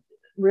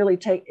 really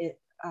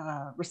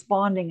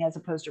responding as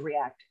opposed to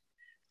reacting.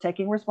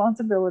 Taking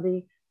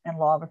responsibility and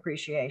law of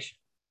appreciation,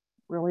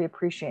 really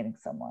appreciating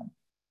someone,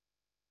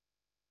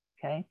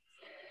 okay?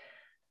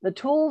 The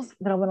tools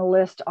that I'm going to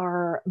list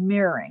are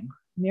mirroring.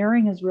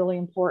 Mirroring is really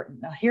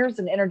important. Now here's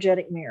an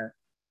energetic mirror.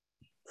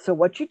 So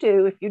what you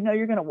do, if you know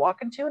you're going to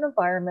walk into an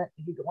environment,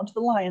 if you go into the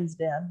lion's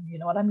den, you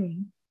know what I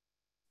mean?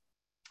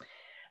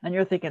 And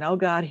you're thinking, oh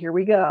God, here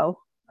we go,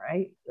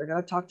 right? They're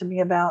going to talk to me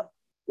about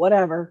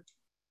whatever.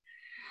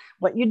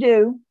 What you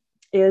do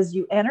is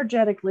you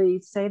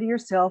energetically say to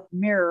yourself,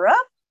 mirror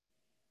up.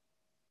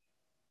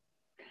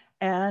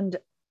 And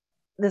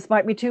this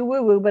might be too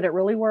woo-woo, but it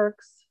really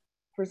works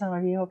for some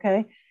of you,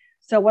 okay?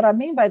 So what I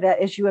mean by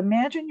that is you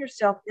imagine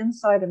yourself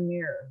inside a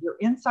mirror. You're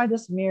inside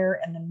this mirror,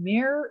 and the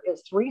mirror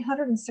is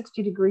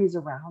 360 degrees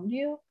around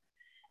you,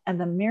 and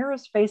the mirror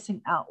is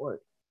facing outward.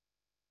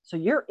 So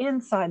you're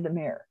inside the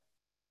mirror,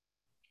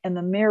 and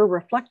the mirror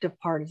reflective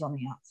part is on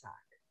the outside,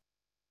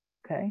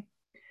 okay?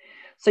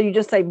 So you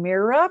just say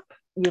mirror up,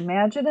 you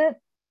imagine it,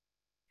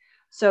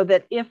 so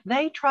that if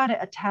they try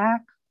to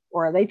attack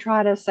or they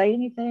try to say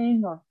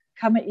anything or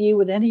come at you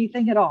with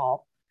anything at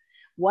all,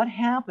 what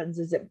happens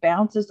is it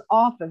bounces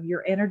off of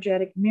your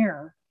energetic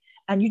mirror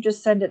and you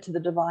just send it to the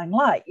divine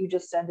light. You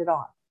just send it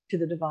on to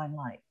the divine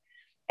light.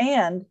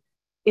 And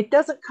it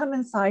doesn't come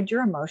inside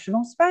your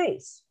emotional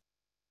space.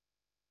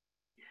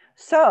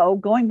 So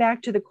going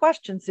back to the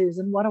question,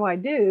 Susan, what do I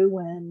do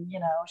when, you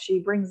know, she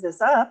brings this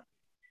up?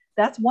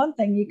 That's one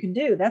thing you can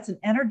do. That's an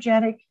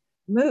energetic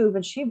move,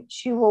 and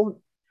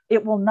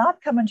it will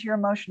not come into your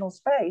emotional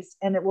space,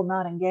 and it will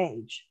not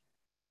engage.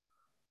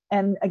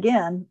 And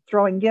again,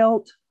 throwing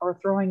guilt or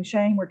throwing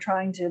shame or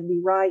trying to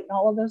be right and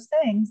all of those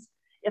things,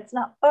 it's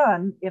not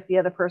fun if the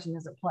other person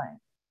isn't playing.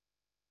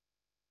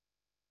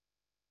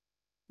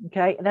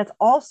 Okay, and that's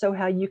also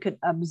how you can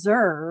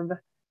observe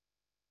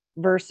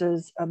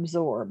versus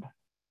absorb.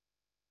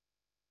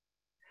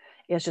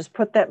 Is just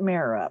put that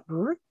mirror up.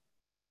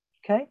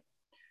 Okay.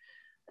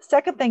 The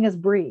second thing is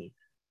breathe.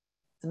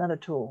 It's another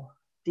tool.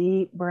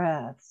 Deep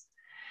breaths.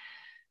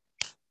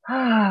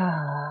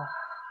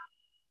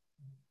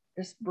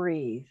 Just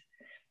breathe.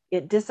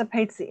 It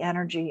dissipates the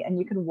energy and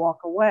you can walk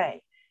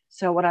away.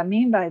 So what I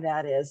mean by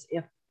that is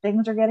if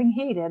things are getting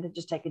heated,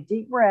 just take a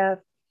deep breath.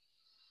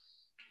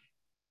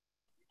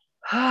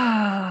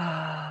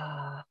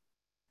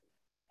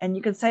 And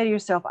you can say to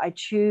yourself, I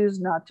choose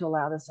not to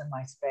allow this in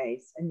my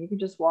space. And you can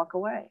just walk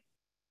away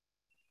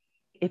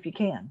if you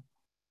can.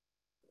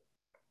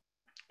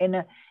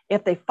 And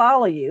if they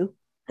follow you,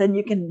 then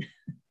you can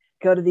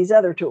go to these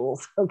other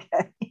tools.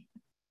 Okay.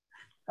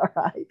 All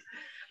right.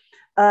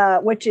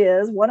 Which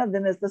is, one of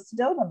them is the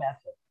Sedona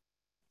method.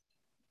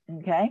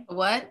 Okay.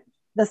 What?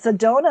 The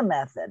Sedona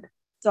method.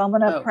 So I'm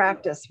going to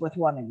practice with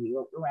one of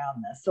you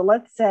around this. So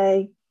let's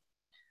say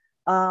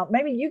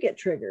maybe you get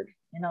triggered.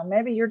 You know,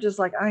 maybe you're just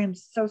like, I am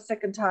so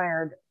sick and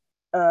tired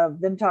of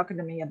them talking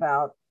to me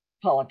about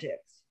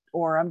politics,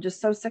 or I'm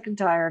just so sick and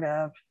tired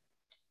of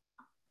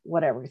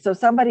whatever. So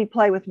somebody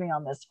play with me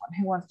on this one.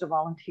 Who wants to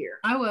volunteer?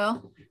 I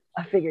will.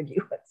 I figured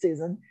you would,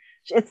 Susan.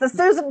 It's the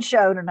Susan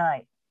show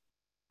tonight.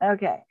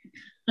 Okay.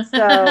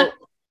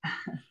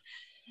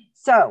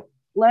 So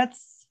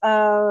let's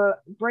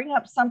bring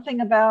up something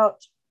about,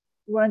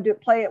 you want to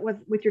play it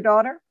with your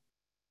daughter?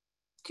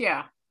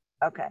 Yeah.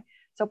 Okay.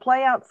 So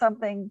play out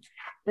something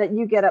that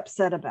you get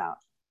upset about,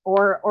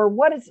 or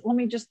what is, let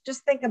me just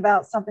think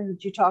about something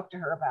that you talk to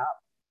her about.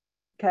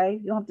 Okay.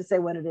 You don't have to say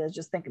what it is.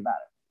 Just think about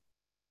it.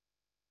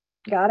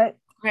 Got it?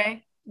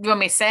 Okay. Do you want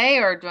me to say,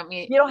 or do you want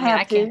me? You don't I mean, have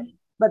I can. to,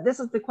 but this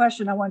is the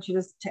question I want you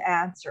to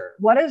answer.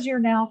 What is your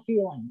now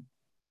feeling?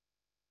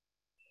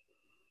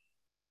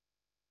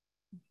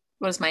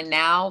 What is my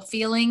now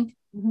feeling?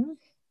 Mm-hmm.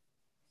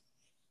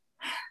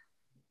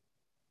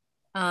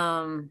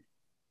 Um,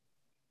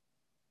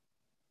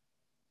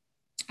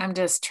 I'm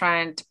just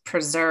trying to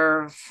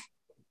preserve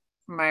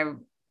my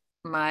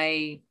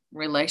my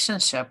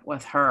relationship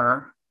with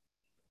her.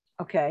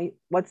 Okay.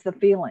 What's the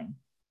feeling?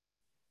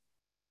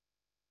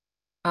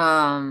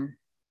 Um,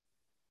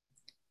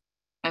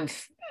 I'm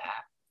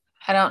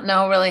I don't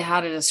know really how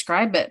to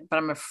describe it, but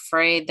I'm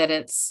afraid that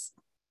it's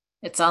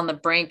on the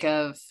brink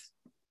of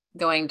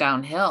going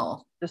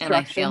downhill, and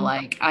I feel Destruction?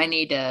 like I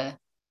need to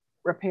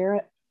Repair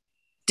it?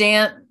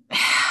 Dan,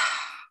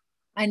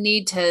 I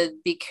need to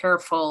be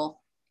careful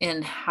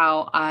in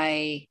how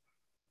I'm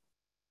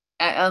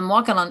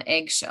walking on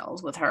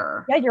eggshells with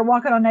her. Yeah, you're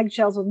walking on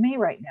eggshells with me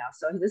right now.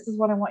 So this is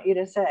what I want you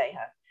to say.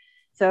 Huh?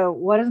 So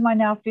what is my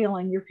now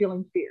feeling? You're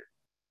feeling fear,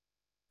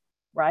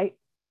 right?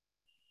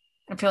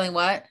 I'm feeling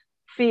what?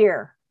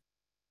 Fear.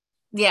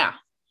 Yeah,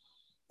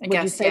 I Would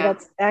you guess, say yeah.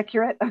 that's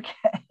accurate?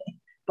 Okay.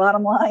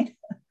 Bottom line.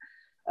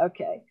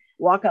 Okay.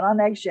 Walking on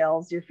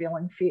eggshells, you're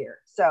feeling fear.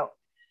 So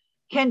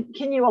can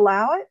you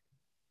allow it?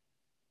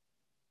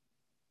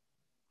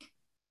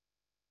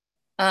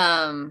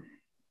 Um,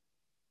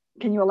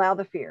 Can you allow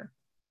the fear?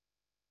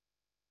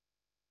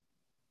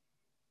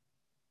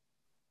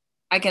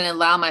 I can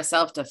allow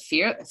myself to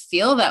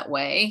feel that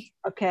way.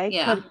 Okay.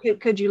 Yeah.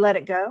 Could you let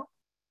it go?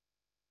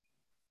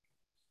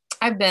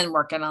 I've been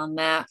working on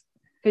that.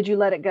 Could you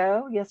let it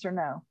go? Yes or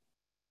no?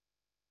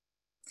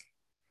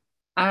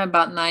 I'm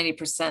about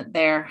 90%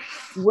 there.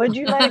 Would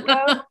you let it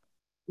go?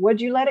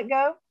 Would you let it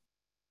go?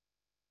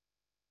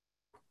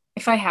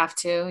 If I have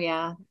to,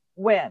 yeah.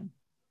 When?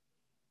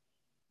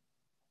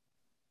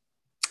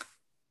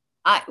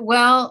 I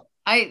well,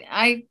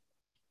 I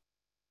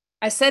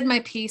said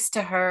my piece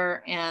to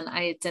her, and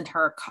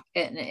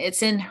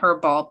it's in her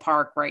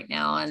ballpark right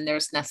now, and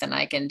there's nothing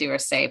I can do or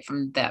say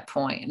from that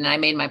point. And I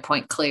made my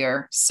point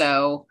clear.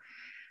 So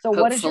So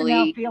what is your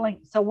now hopefully,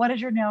 feeling? So what is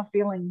your now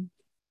feeling?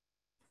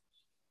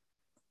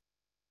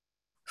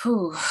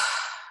 whew,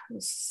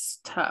 it's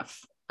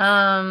tough.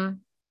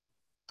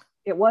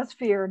 It was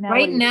fear. Now what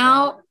Right do you feel?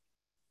 now,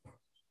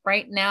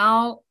 right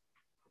now,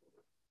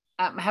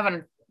 I'm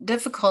having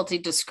difficulty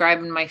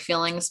describing my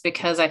feelings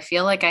because I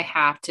feel like I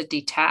have to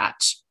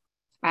detach.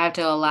 I have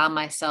to allow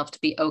myself to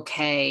be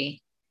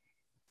okay.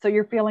 So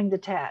you're feeling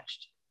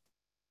detached.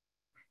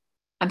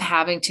 I'm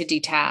having to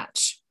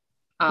detach.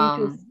 Do you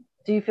feel Um,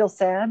 do you feel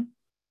sad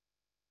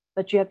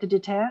that you have to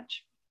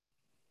detach?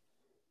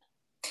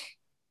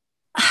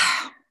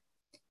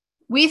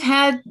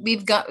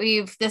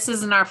 this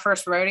isn't our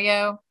first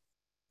rodeo,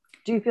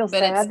 Do you feel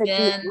but it's sad that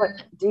you been, what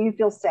do you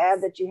feel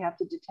sad that you have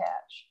to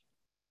detach?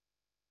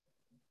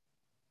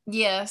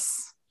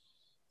 yes,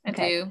 I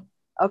Okay. do.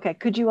 Okay.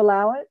 Could you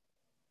allow it?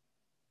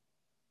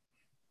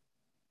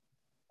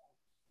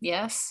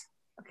 Yes.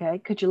 Okay.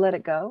 Could you let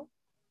it go?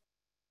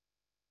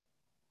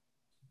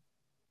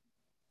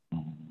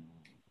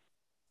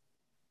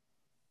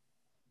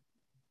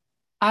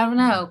 I don't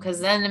know, because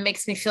then it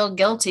makes me feel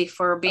guilty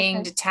for being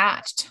Okay.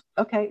 detached.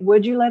 Okay.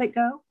 Would you let it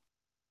go?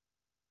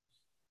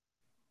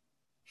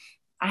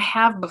 I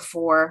have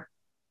before.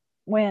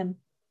 When?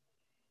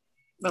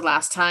 The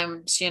last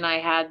time she and I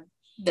had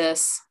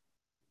this,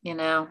 you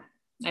know,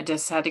 I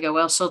just had to go,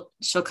 well,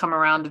 she'll come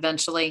around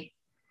eventually.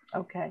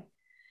 Okay.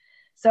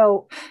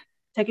 So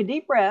take a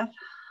deep breath.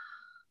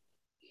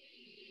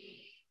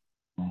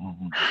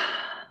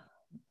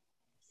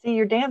 See,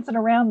 you're dancing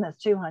around this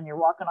too, hon. You're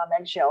walking on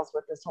eggshells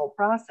with this whole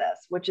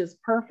process, which is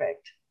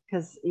perfect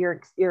because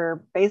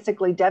you're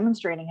basically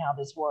demonstrating how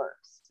this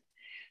works.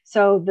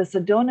 So the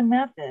Sedona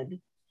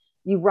method,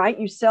 you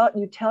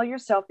tell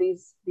yourself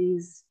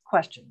these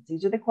questions.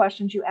 These are the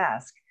questions you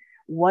ask.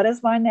 What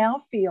is my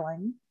now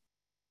feeling?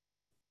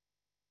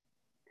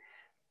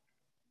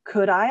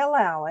 Could I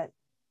allow it?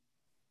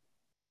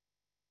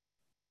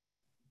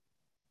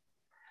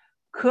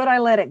 Could I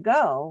let it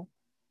go?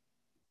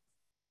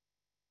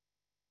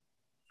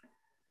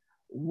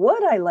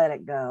 Would I let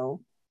it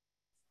go?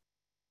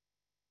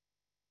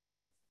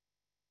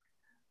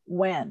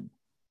 When?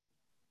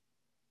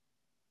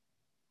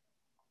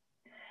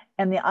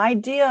 And the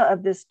idea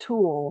of this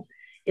tool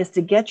is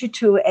to get you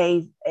to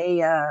a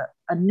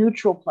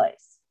neutral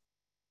place.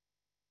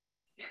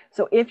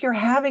 So if you're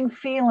having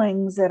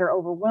feelings that are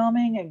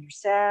overwhelming and you're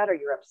sad or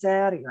you're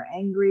upset or you're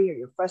angry or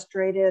you're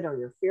frustrated or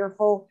you're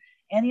fearful,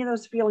 any of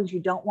those feelings you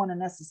don't want to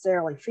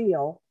necessarily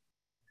feel,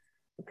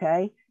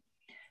 okay,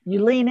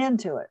 you lean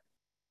into it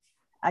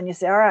and you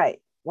say, all right,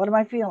 what am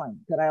I feeling?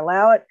 Could I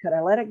allow it? Could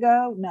I let it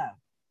go? No.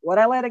 Would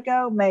I let it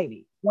go?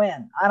 Maybe.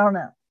 When? I don't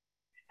know.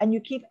 And you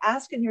keep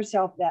asking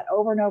yourself that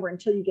over and over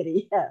until you get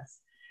a yes.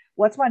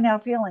 What's my now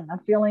feeling? I'm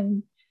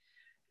feeling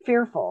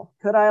fearful.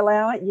 Could I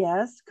allow it?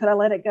 Yes. Could I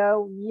let it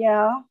go?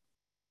 Yeah.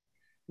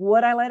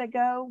 Would I let it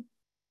go?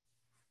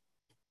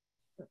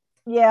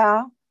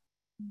 Yeah.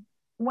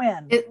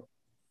 When?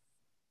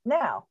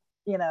 now,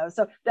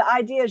 so the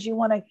idea is you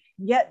want to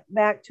get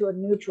back to a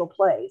neutral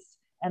place,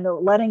 and the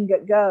letting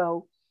it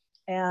go.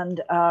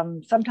 And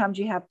sometimes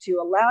you have to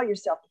allow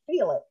yourself to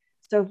feel it.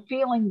 So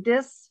feeling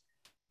this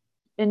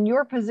in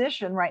your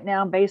position right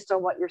now, based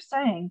on what you're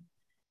saying,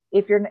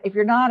 if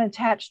you're not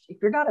attached to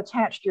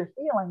your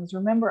feelings,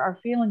 remember our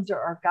feelings are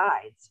our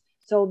guides.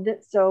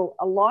 So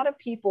a lot of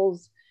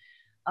people's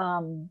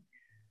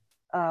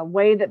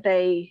way that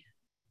they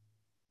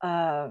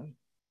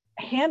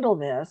handle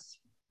this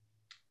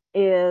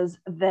is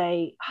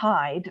they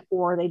hide,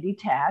 or they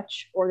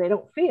detach, or they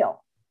don't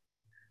feel.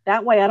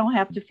 That way I don't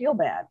have to feel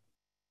bad.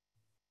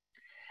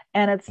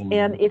 And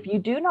if you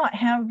do not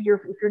have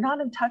if you're not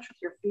in touch with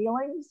your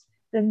feelings,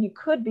 then you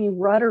could be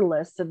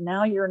rudderless, and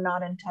now you're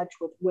not in touch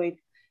with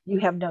you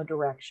have no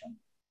direction,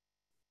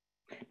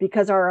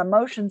 because our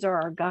emotions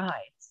are our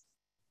guides.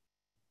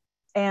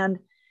 And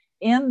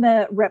in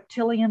the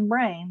reptilian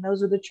brain,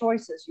 those are the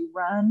choices. You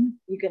run,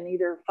 you can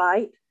either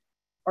fight,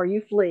 or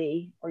you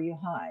flee, or you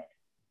hide.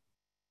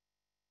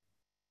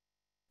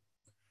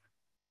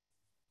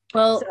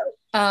 Well,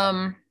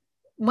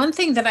 one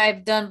thing that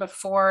I've done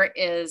before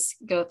is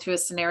go through a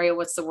scenario,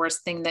 what's the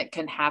worst thing that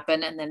can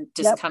happen, and then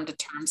just come to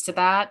terms to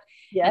that.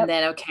 And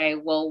then, okay,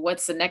 well,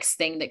 what's the next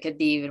thing that could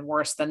be even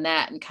worse than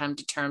that, and come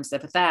to terms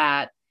with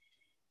that.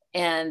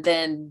 And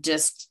then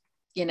just,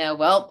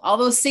 well, all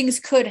those things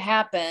could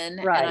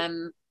happen, right, and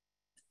I'm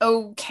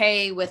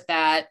okay with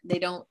that. They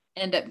don't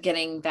end up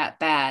getting that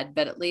bad,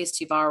 but at least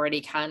you've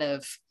already kind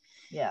of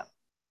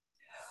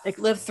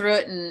lived through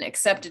it and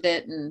accepted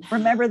it. And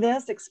remember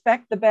this: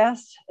 expect the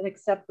best and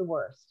accept the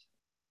worst.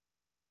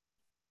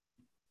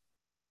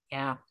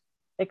 Yeah.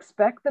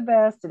 Expect the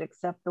best and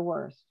accept the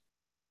worst.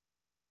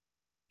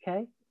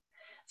 Okay.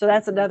 So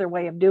that's another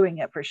way of doing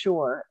it for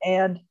sure.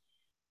 And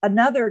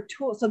another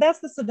tool. So that's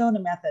the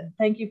Sedona method.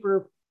 Thank you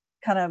for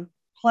kind of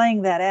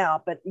playing that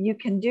out, but you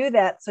can do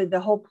that. So the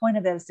whole point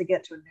of that is to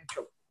get to a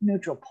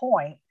neutral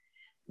point.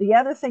 The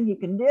other thing you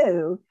can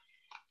do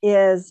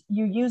is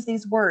you use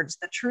these words.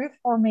 The truth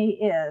for me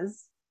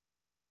is.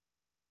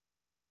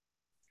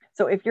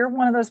 So if you're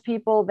one of those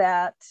people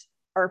that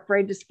are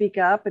afraid to speak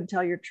up and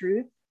tell your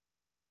truth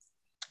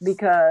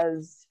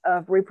because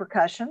of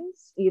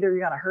repercussions, either you're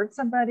going to hurt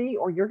somebody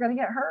or you're going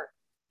to get hurt,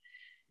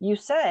 you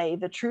say,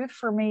 the truth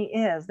for me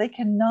is. They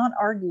cannot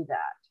argue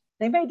that.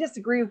 They may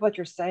disagree with what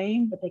you're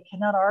saying, but they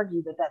cannot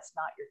argue that that's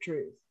not your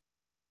truth.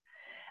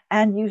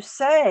 And you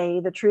say,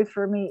 the truth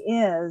for me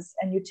is,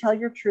 and you tell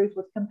your truth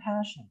with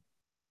compassion.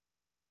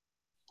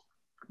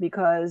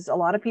 Because a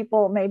lot of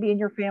people, maybe in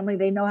your family,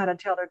 they know how to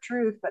tell their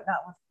truth, but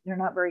they're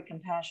not very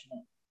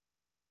compassionate.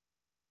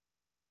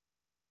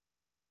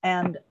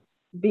 And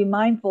be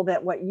mindful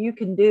that what you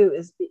can do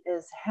is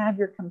have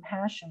your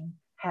compassion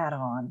hat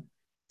on.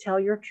 Tell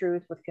your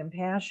truth with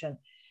compassion.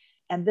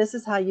 And this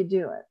is how you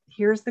do it.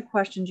 Here's the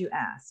questions you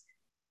ask.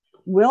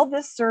 Will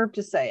this serve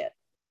to say it?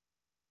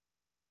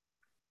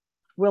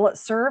 Will it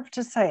serve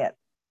to say it?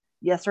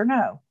 Yes or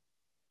no?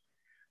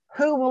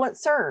 Who will it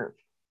serve?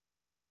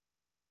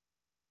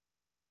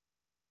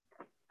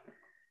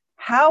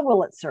 How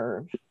will it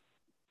serve?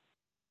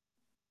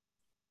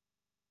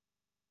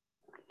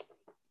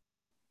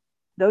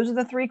 Those are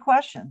the three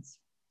questions.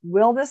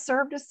 Will this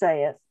serve to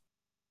say it?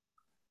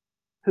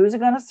 Who's it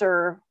going to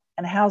serve?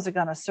 And how's it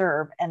going to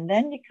serve? And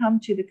then you come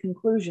to the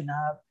conclusion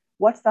of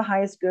what's the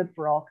highest good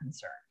for all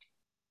concerned?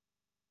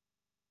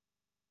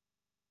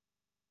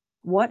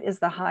 What is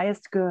the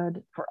highest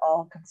good for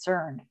all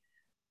concerned?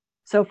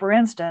 So for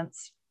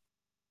instance,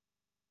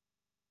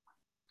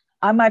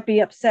 I might be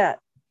upset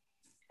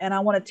and I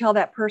want to tell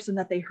that person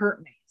that they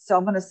hurt me. So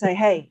I'm going to say,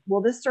 hey,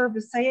 will this serve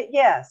to say it?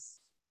 Yes.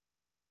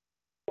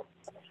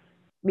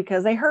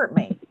 Because they hurt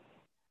me.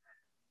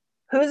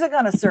 Who's it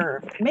going to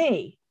serve?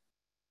 Me.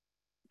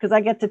 Because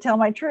I get to tell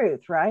my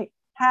truth, right?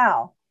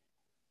 How?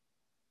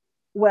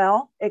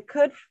 Well,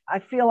 I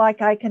feel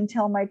like I can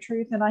tell my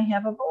truth and I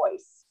have a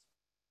voice.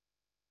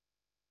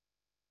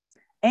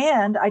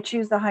 And I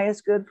choose the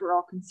highest good for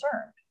all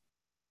concerned.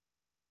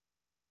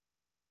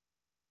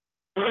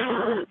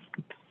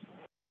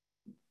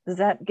 Does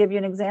that give you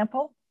an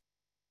example?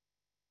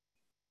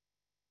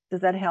 Does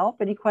that help?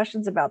 Any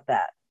questions about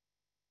that?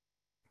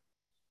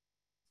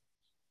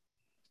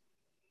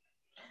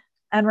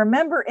 And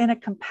remember, in a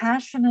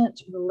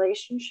compassionate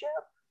relationship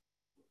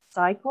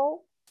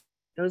cycle,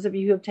 those of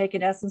you who have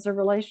taken Essence of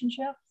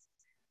Relationships,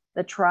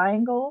 the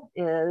triangle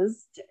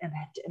is,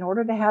 in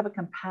order to have a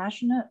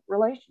compassionate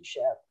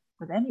relationship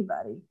with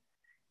anybody,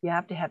 you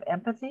have to have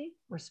empathy,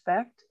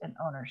 respect, and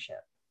ownership.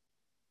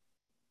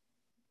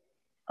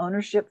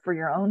 Ownership for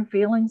your own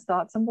feelings,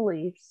 thoughts, and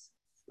beliefs,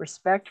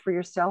 respect for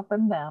yourself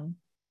and them,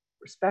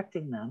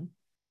 respecting them,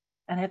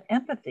 and have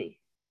empathy.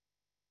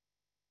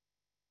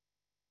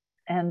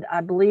 And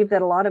I believe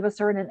that a lot of us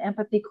are in an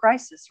empathy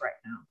crisis right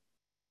now.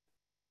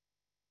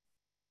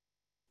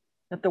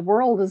 That the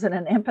world is in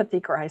an empathy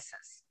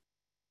crisis.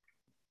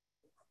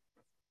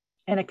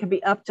 And it can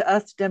be up to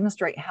us to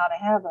demonstrate how to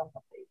have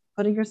empathy,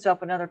 putting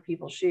yourself in other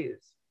people's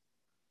shoes.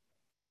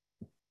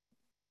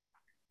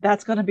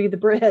 That's going to be the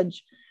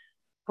bridge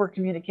for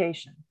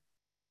communication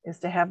is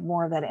to have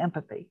more of that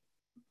empathy.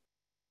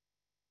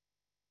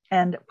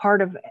 And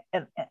part of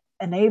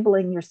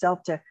enabling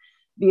yourself to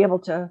be able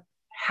to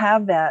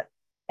have that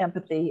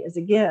empathy is,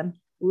 again,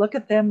 look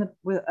at them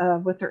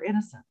with their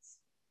innocence.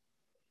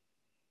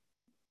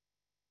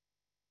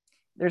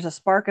 There's a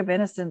spark of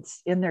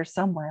innocence in there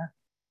somewhere.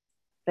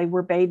 They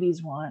were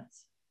babies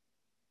once.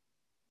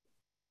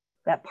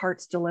 That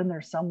part's still in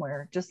there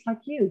somewhere, just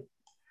like you.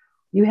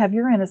 You have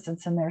your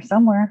innocence in there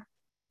somewhere.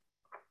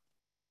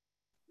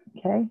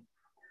 Okay.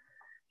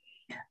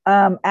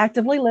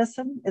 Actively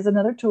listen is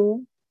another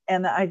tool.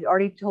 And I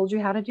already told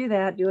you how to do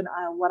that, doing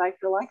what I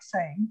feel like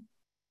saying,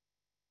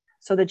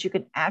 so that you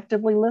can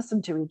actively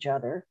listen to each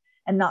other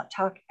and not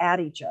talk at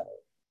each other.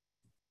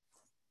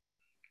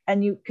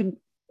 And you can,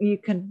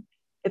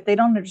 if they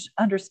don't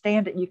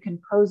understand it, you can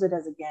pose it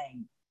as a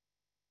game.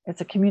 It's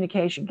a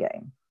communication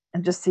game,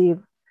 and just see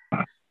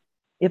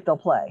if they'll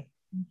play.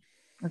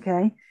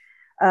 Okay.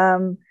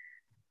 And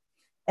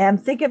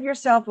think of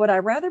yourself, would I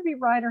rather be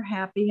right or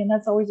happy? And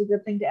that's always a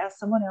good thing to ask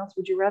someone else.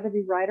 Would you rather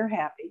be right or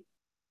happy?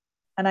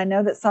 And I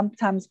know that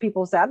sometimes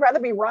people say, I'd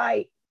rather be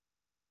right.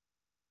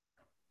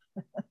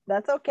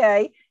 That's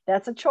okay.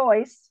 That's a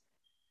choice.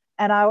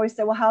 And I always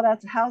say, well,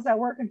 how's that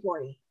working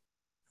for you?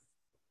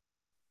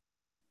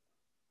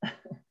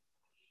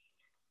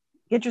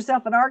 Get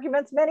yourself in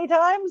arguments many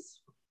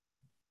times.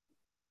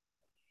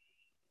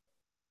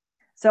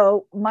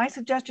 So my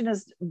suggestion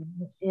is,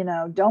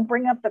 don't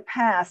bring up the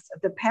past.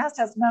 The past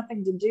has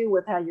nothing to do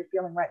with how you're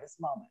feeling right this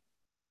moment.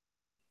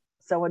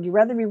 So would you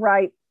rather be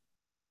right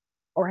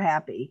or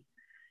happy?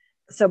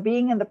 So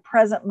being in the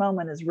present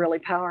moment is really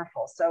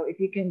powerful. So if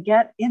you can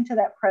get into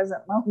that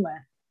present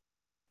moment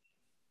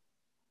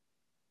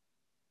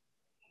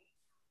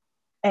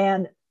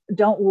and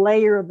don't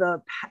layer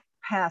the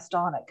past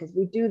on it, because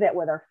we do that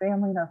with our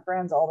family and our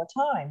friends all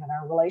the time in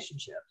our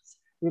relationships.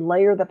 We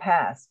layer the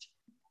past.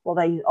 Well,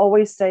 they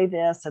always say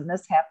this, and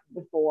this happened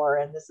before,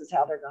 and this is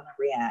how they're going to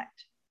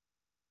react.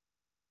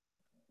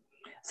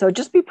 So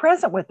just be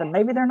present with them.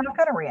 Maybe they're not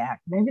going to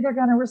react. Maybe they're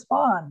going to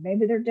respond.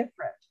 Maybe they're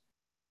different.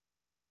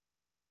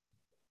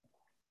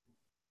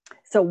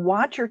 So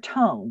watch your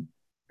tone.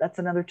 That's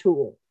another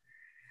tool.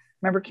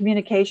 Remember,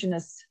 communication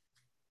is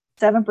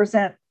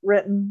 7%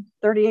 written,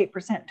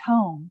 38%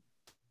 tone,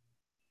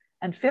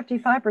 and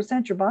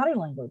 55% your body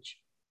language.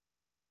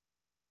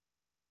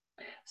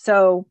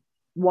 So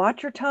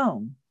watch your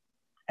tone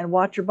and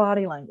watch your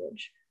body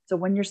language. So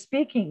when you're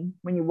speaking,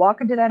 when you walk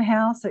into that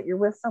house that you're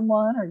with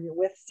someone or you're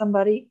with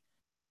somebody,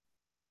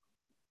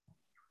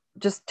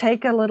 just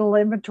take a little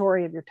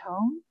inventory of your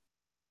tone.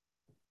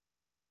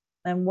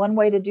 And one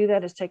way to do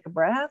that is take a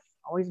breath.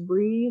 Always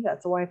breathe.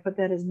 That's why I put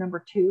that as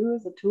number 2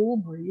 as a tool.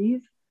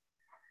 Breathe.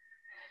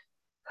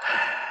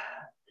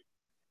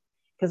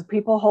 Because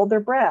people hold their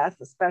breath,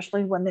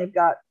 especially when they've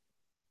got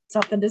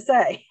something to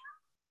say.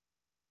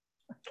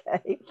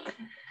 Okay.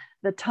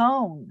 The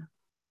tone.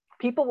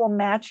 People will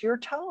match your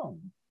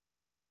tone.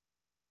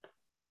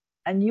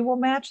 And you will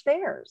match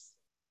theirs.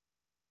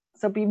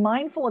 So be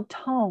mindful of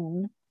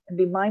tone and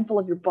be mindful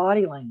of your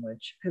body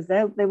language, because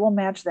they will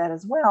match that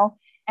as well.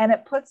 And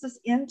it puts us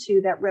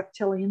into that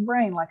reptilian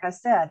brain, like I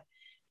said,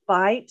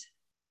 fight,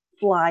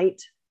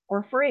 flight,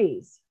 or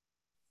freeze.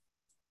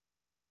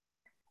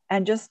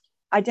 And just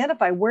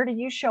identify, where do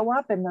you show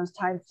up in those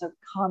types of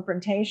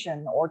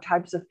confrontation or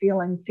types of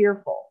feeling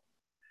fearful?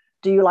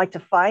 Do you like to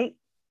fight?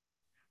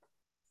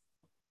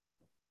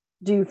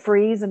 Do you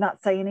freeze and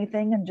not say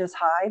anything and just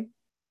hide?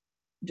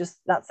 Just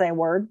not say a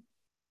word?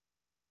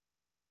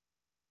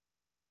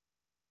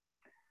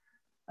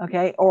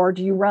 Okay, or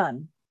do you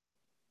run?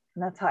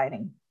 And that's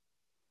hiding.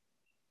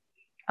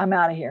 I'm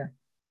out of here.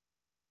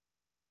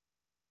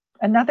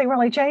 And nothing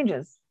really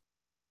changes,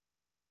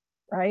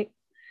 right?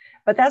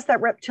 But that's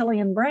that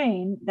reptilian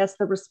brain. That's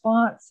the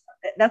response.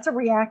 That's a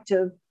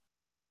reactive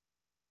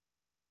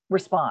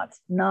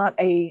response, not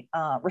a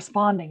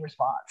responding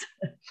response.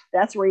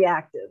 That's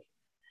reactive.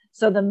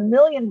 So the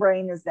mammalian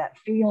brain is that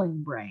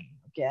feeling brain,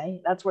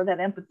 okay? That's where that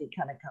empathy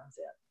kind of comes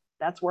in.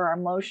 That's where our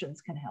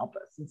emotions can help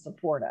us and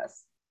support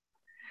us.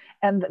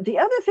 And the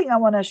other thing I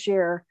want to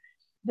share,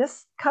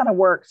 this kind of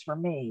works for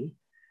me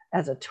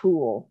as a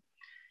tool.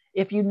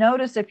 If you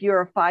notice, if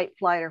you're a fight,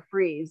 flight, or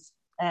freeze,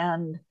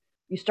 and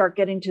you start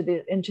getting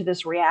into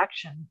this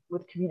reaction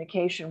with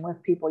communication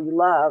with people you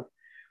love,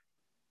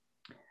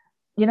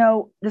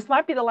 this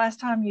might be the last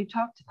time you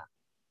talk to them.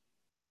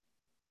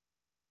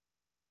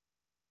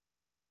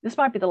 This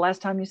might be the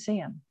last time you see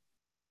them.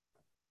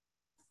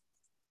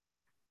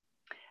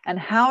 And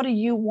how do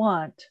you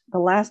want the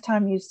last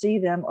time you see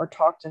them or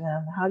talk to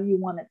them, how do you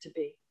want it to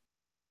be?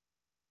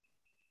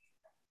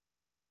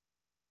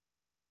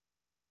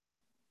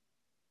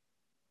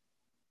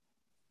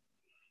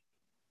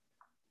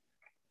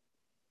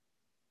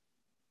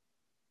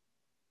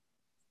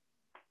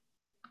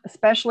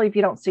 Especially if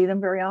you don't see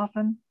them very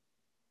often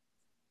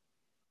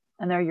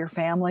and they're your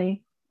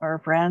family or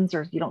friends,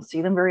 or you don't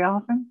see them very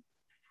often.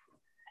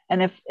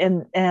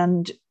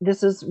 And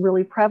this is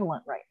really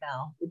prevalent right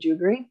now. Would you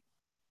agree?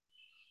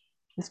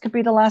 This could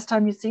be the last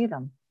time you see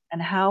them. And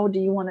how do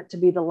you want it to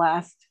be the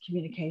last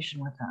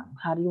communication with them?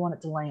 How do you want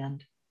it to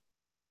land?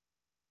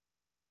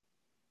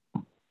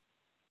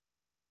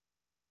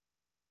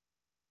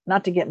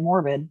 Not to get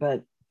morbid,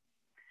 but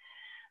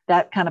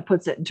that kind of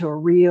puts it into a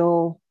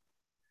real,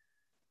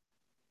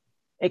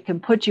 it can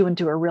put you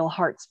into a real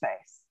heart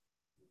space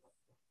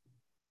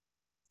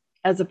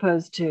as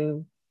opposed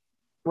to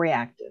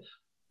reactive.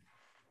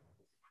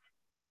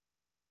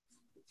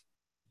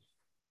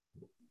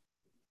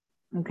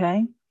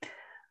 Okay.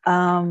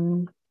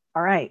 All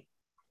right.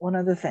 One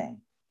other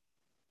thing.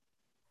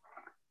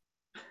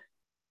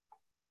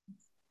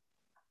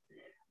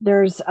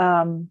 There's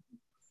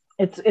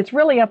it's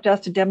really up to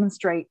us to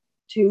demonstrate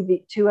to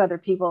the two other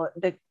people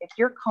that if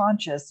you're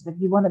conscious, if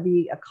you want to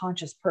be a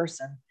conscious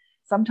person,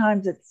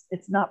 sometimes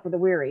it's not for the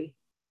weary.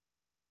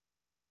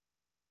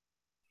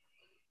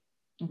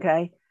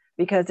 Okay,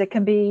 because it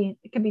can be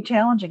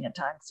challenging at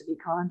times to be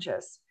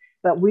conscious,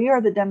 but we are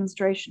the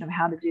demonstration of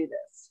how to do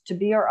this, to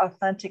be our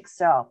authentic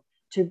self,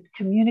 to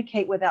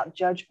communicate without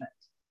judgment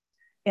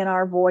in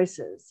our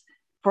voices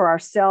for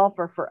ourselves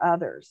or for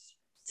others.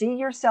 See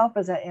yourself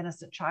as an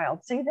innocent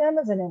child. See them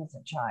as an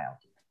innocent child.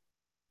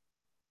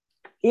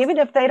 Even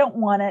if they don't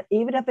want it,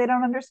 even if they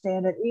don't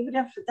understand it, even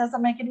if it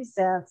doesn't make any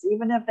sense,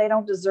 even if they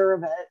don't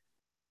deserve it.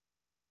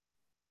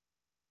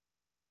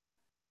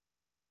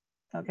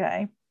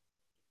 Okay.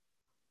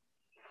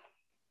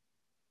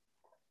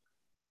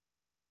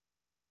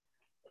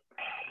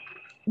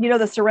 You know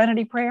the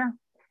serenity prayer?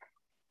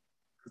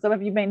 Some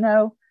of you may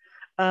know,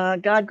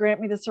 God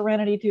grant me the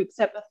serenity to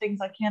accept the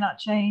things I cannot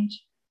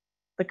change,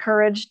 the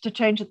courage to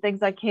change the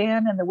things I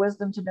can, and the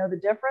wisdom to know the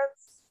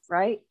difference,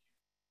 right?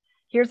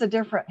 Here's a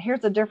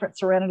different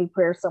serenity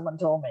prayer someone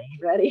told me.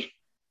 You ready?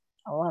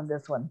 I love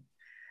this one.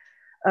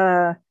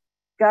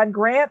 God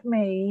grant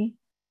me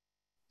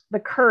the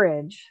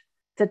courage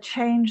to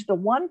change the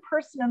one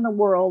person in the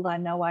world I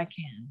know I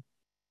can.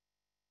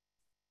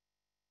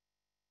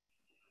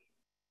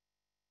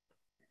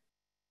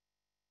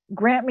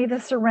 Grant me the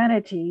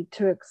serenity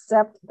to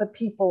accept the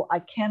people I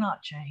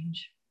cannot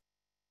change.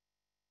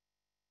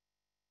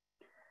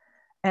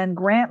 And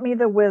grant me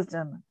the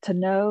wisdom to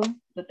know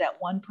that that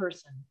one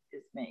person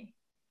is me.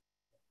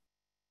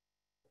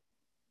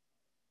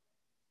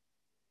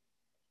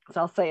 So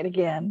I'll say it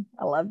again.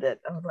 I loved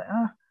it. I was like,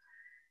 oh.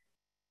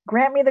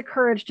 Grant me the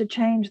courage to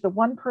change the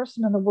one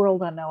person in the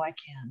world I know I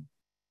can.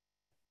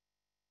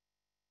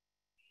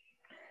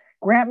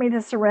 Grant me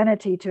the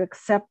serenity to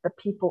accept the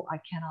people I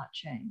cannot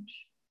change.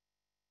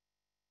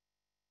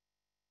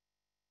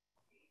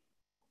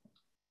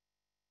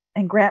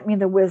 And grant me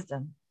the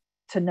wisdom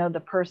to know the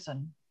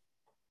person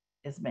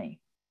is me.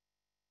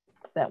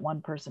 That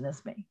one person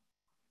is me.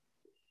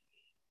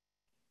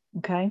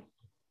 Okay?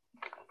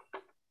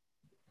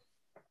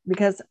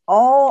 Because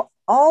all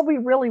we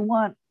really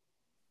want,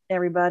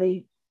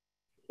 everybody,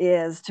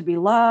 is to be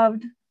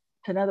loved,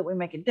 to know that we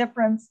make a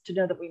difference, to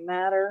know that we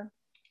matter,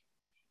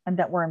 and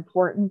that we're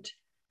important,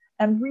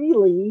 and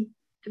really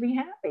to be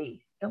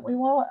happy. Don't we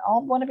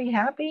all want to be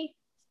happy?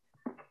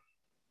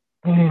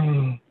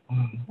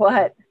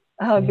 What?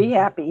 Oh, be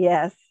happy,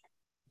 yes.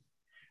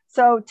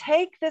 So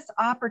take this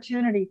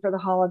opportunity for the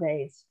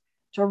holidays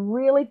to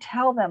really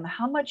tell them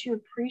how much you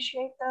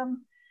appreciate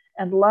them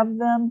and love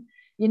them.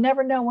 You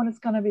never know when it's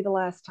going to be the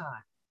last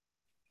time.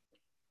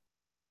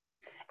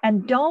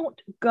 And don't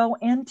go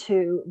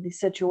into the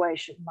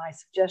situation. My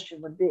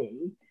suggestion would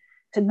be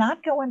to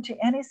not go into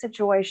any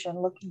situation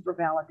looking for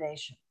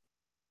validation,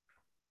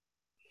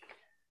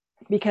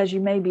 because you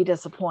may be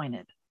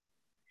disappointed.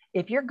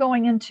 If you're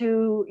going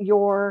into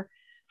your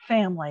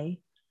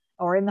family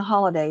or in the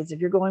holidays, if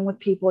you're going with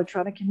people and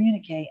trying to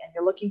communicate and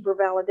you're looking for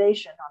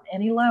validation on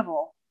any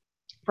level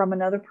from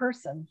another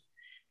person,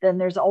 then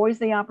there's always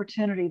the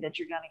opportunity that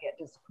you're going to get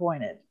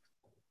disappointed,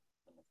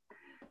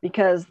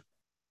 because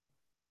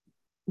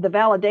the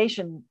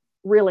validation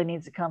really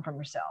needs to come from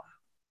yourself.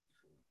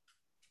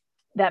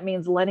 That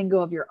means letting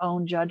go of your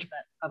own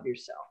judgment of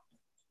yourself.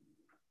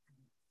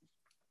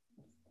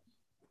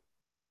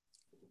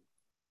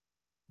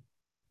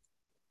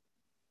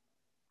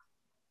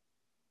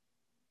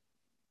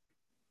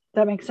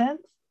 Does that make sense?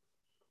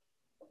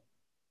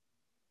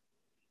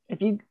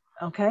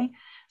 Okay.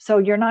 So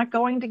you're not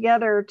going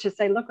together to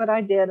say, look what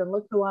I did and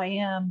look who I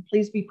am.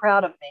 Please be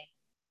proud of me.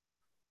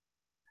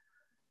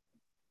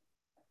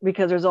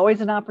 Because there's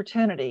always an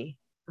opportunity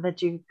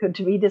that you could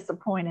be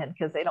disappointed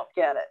because they don't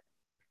get it.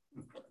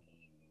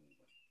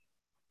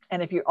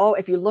 And if you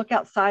look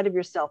outside of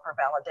yourself for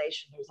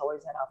validation, there's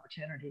always an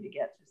opportunity to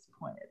get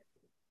disappointed.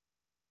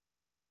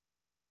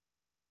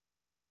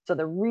 So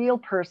the real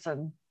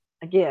person,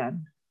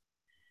 again,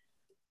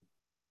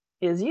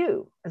 is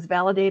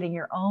validating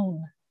your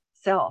own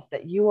self,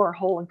 that you are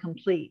whole and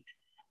complete,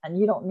 and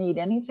you don't need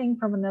anything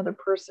from another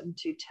person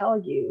to tell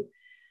you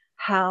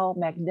how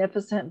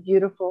magnificent,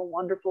 beautiful,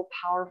 wonderful,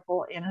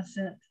 powerful,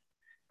 innocent,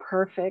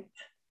 perfect,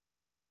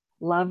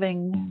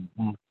 loving.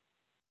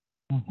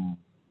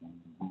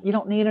 You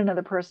don't need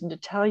another person to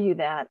tell you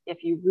that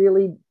if you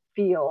really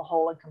feel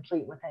whole and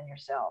complete within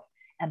yourself.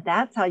 And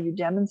that's how you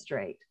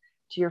demonstrate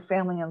to your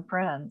family and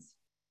friends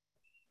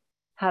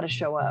how to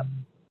show up.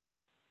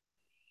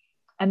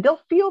 And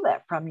they'll feel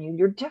that from you.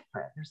 You're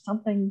different. There's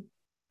something,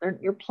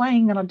 you're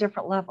playing on a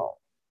different level.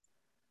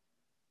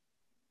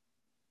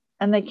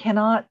 And they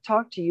cannot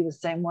talk to you the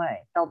same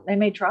way. They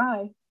may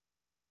try,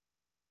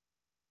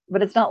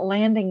 but it's not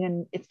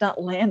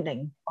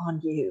landing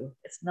on you.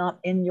 It's not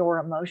in your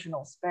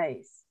emotional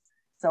space.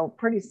 So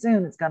pretty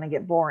soon it's going to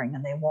get boring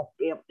and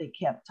they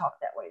can't talk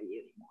that way to you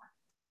anymore.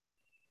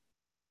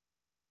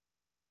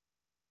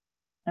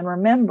 And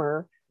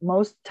remember,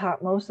 most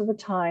of the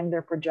time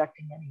they're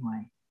projecting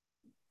anyway.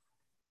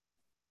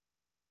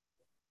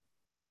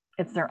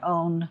 It's their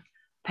own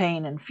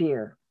pain and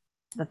fear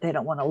that they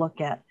don't want to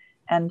look at.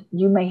 And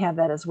you may have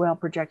that as well,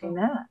 projecting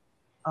that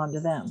onto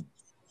them.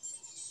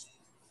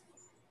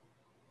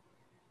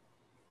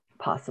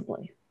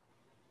 Possibly.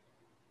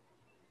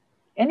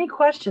 Any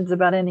questions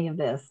about any of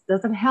this?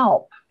 Does it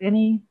help?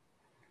 Any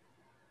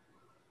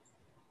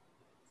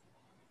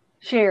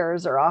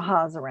shares or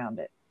ahas around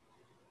it?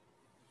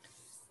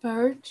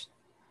 Bert?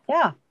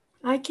 Yeah.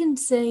 I can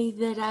say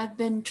that I've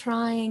been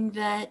trying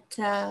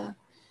that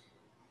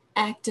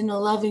act in a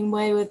loving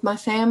way with my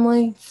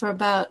family for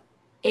about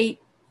 8-10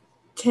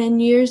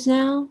 years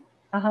now.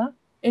 Uh-huh.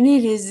 And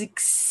it is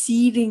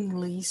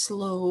exceedingly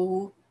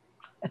slow.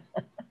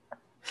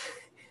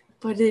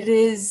 But it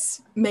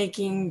is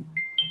making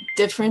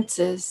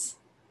differences.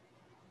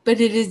 But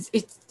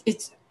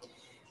it's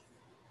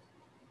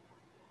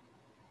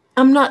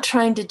I'm not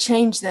trying to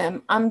change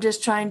them. I'm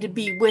just trying to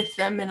be with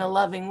them in a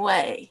loving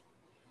way.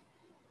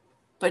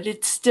 But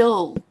it's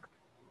still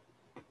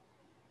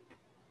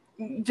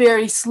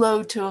very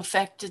slow to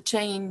affect a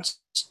change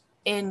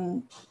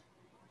in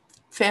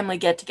family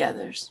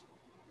get-togethers.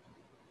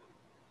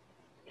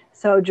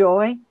 So,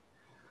 Joy,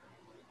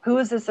 who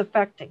is this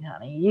affecting,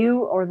 honey?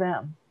 You or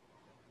them?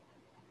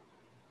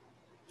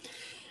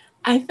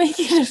 I think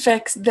it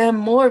affects them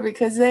more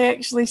because they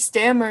actually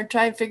stammer and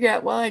try and figure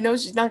out, well, I know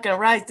she's not going to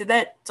rise to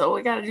that, so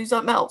we got to do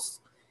something else.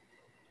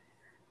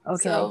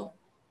 Okay. So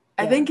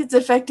I think it's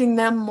affecting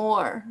them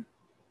more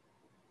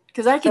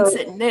because I can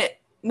sit and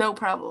knit, no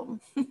problem.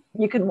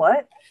 You can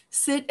what?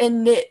 Sit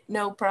and knit,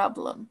 no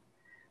problem.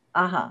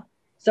 Uh-huh.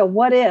 So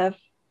what if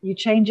you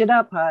change it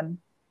up, hon,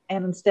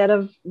 and instead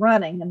of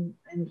running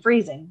and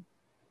freezing,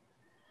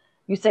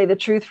 you say the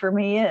truth for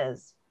me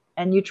is,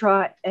 and you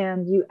try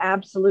and you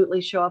absolutely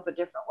show up a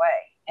different way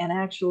and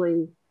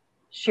actually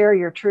share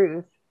your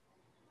truth,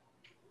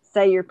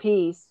 say your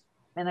piece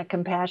in a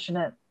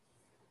compassionate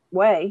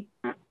way.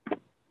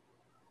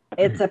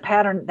 It's a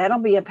pattern. That'll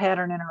be a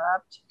pattern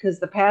interrupt because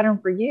the pattern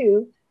for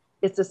you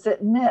is to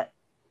sit and knit.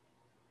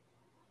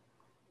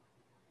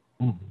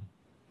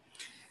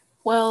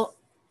 Well,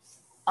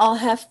 I'll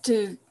have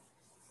to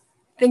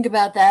think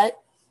about that.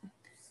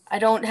 I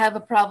don't have a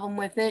problem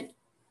with it.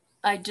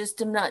 I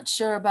just am not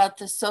sure about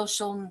the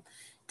social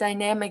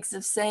dynamics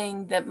of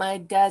saying that my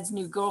dad's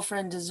new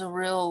girlfriend is a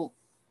real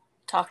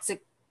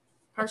toxic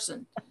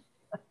person.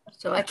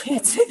 So I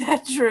can't say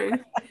that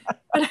truth,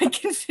 but I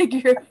can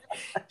figure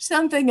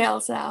something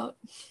else out.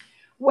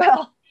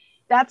 Well,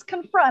 that's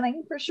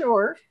confronting for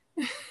sure.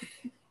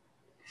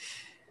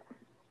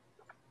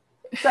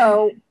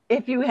 So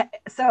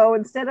so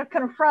instead of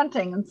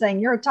confronting and saying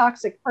you're a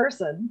toxic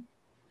person,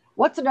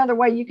 what's another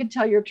way you can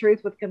tell your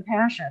truth with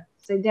compassion?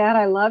 Say, Dad,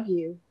 I love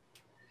you.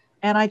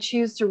 And I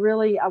choose to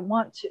really, I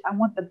want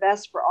the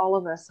best for all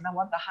of us. And I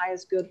want the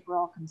highest good for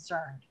all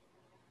concerned.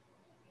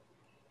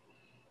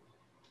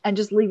 And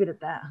just leave it at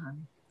that,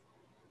 honey.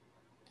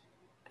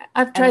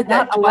 I've tried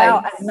that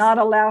twice. Not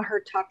allow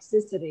her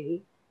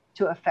toxicity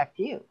to affect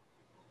you.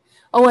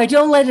 Oh, I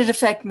don't let it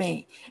affect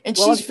me. And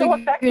she's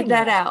figured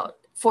that out,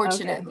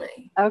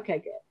 fortunately. Okay,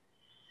 good.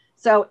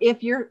 So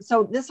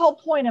so this whole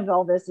point of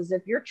all this is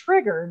if you're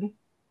triggered,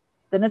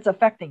 then it's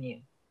affecting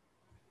you.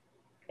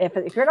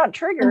 If you're not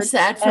triggered, I'm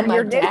sad for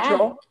my dad.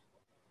 Neutral,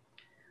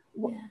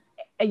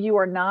 you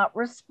are not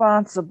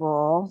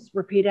responsible.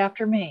 Repeat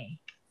after me.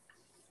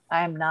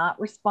 I am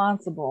not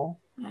responsible.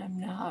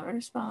 I'm not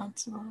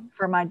responsible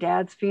for my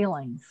dad's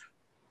feelings.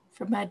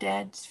 For my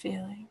dad's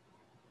feeling.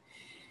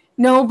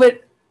 No,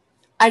 but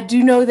I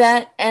do know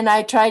that, and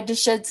I tried to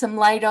shed some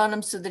light on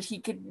him so that he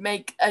could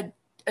make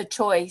a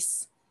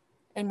choice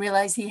and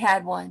realize he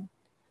had one.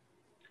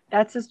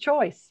 That's his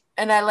choice.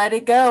 And I let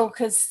it go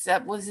because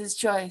that was his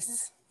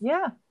choice.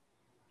 Yeah.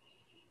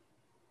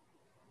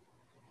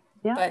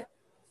 Yeah. But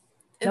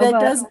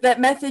that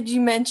method you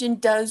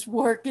mentioned does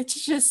work.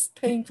 It's just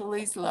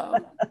painfully slow.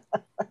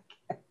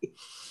 Okay.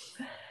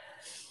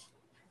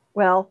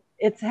 Well,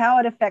 it's how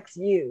it affects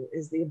you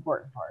is the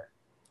important part.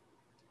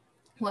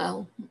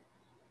 Well,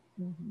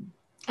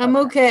 I'm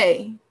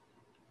okay.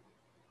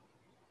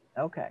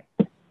 Okay.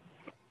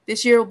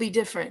 This year will be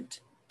different,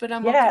 but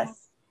I'm okay.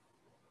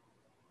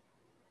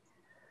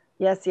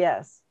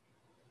 Yes.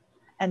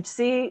 And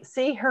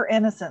see her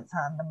innocence,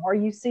 hon. The more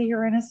you see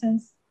her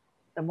innocence,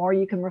 the more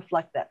you can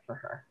reflect that for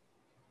her.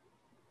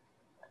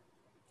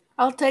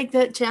 I'll take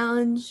that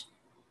challenge.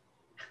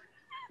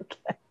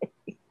 Okay.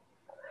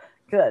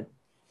 Good.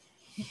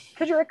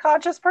 because you're a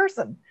conscious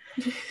person.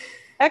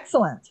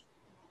 Excellent.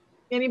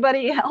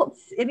 Anybody else?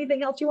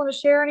 Anything else you want to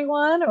share?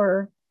 Anyone,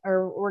 or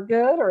we're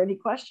good? Or any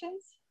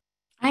questions?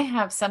 I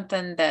have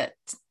something that,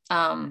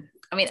 I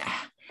mean,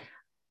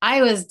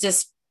 I was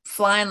just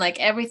flying, like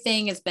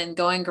everything has been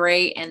going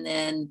great. And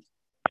then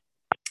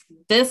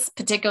this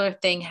particular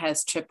thing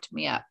has tripped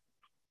me up.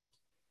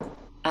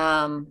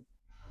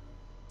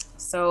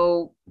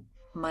 So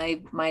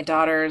my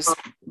daughter's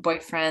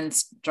boyfriend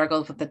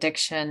struggled with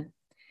addiction,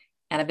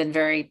 and I've been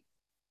very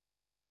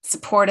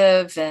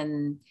supportive,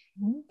 and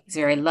he's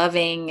very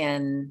loving,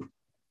 and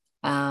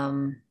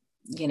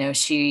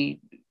she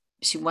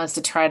wants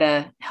to try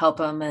to help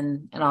him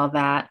and all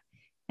that,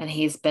 and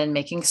he's been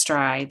making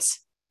strides.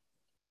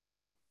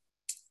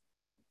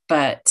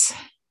 But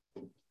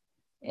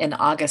in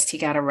August, he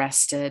got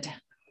arrested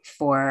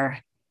for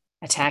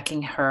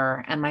attacking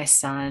her and my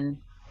son.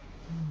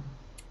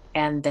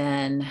 And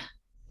then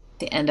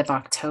the end of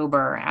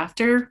October,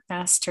 after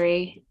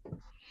Mastery,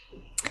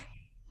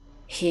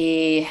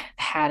 he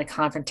had a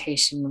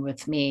confrontation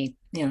with me,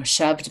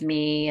 shoved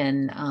me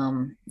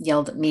and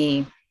yelled at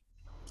me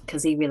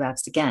because he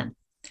relapsed again.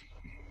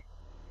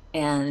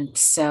 And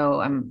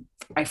so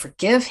I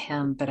forgive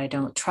him, but I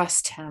don't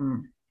trust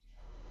him.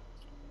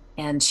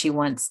 And she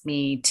wants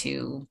me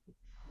to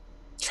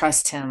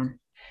trust him.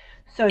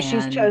 So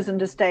she's chosen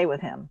to stay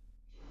with him.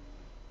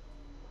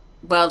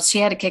 Well, she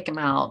had to kick him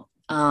out.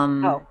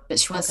 But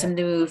she wants him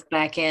to move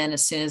back in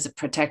as soon as a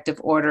protective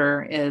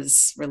order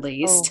is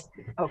released.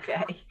 Oh,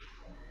 okay.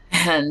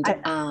 And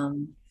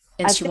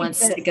she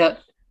wants to go.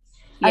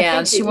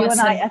 Yeah, she wants.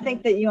 I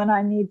think that you and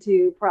I need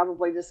to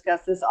probably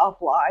discuss this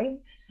offline.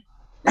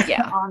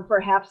 Yeah. On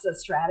perhaps a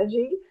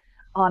strategy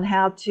on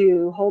how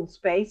to hold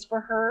space for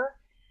her,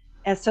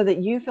 and so that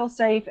you feel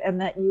safe,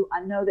 and that I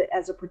know that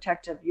as a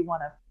protective, you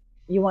want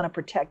to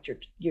protect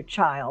your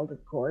child,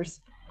 of course,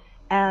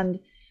 and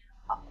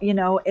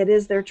it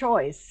is their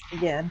choice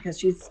again, because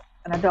she's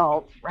an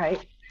adult,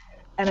 right?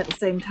 And at the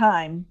same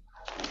time,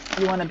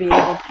 you want to be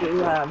able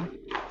to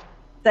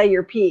say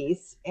your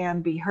piece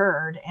and be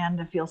heard and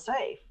to feel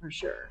safe, for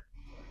sure.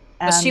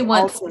 And she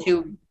wants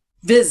to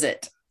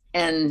visit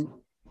and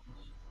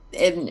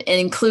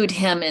include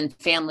him in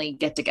family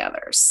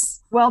get-togethers.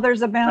 Well,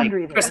 there's a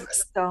boundary there.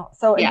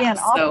 So again,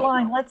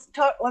 offline. Let's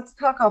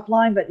talk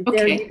offline. But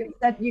there,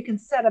 you can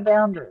set a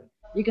boundary.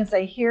 You can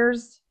say,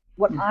 "Here's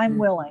what I'm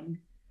willing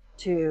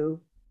to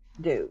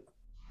do.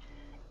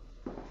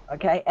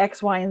 Okay,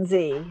 X, Y, and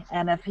Z.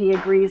 And if he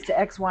agrees to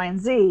X, Y, and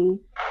Z,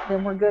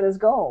 then we're good as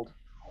gold.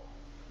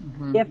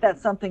 If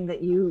that's something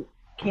that you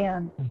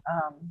can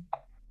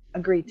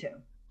agree to."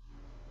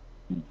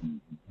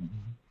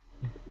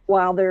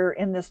 While they're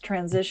in this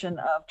transition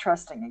of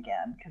trusting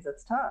again, because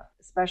it's tough,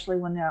 especially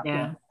when they're not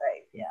feeling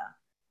safe.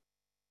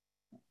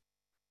 Yeah.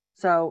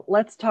 So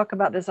let's talk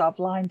about this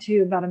offline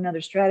too, about another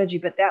strategy,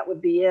 but that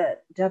would be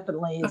it.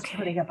 Definitely is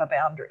putting up a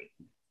boundary.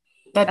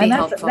 That'd be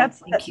helpful.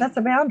 That's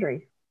a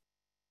boundary.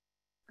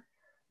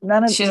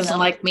 She doesn't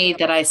like me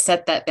that I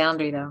set that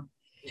boundary, though.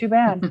 Too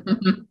bad.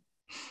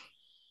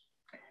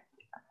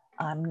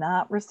 I'm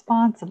not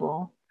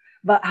responsible,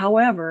 but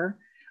however,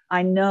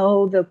 I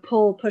know the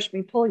push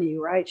me, pull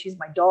you, right? She's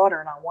my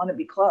daughter and I want to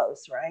be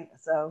close, right?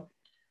 So,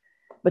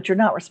 but you're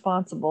not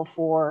responsible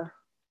for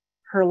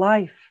her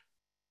life.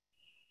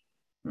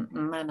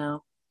 I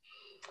know.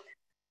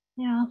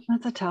 Yeah,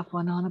 that's a tough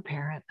one on a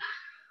parent.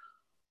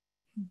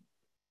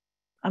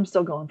 I'm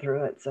still going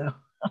through it, so.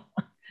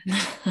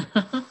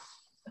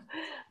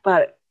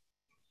 But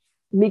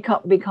be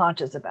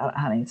conscious about it,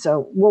 honey.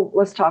 So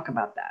let's talk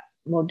about that.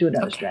 We'll do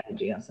another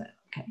strategy on that.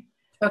 Okay.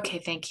 Okay,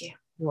 thank you.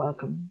 You're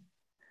welcome.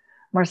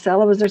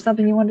 Marcella, was there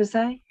something you wanted to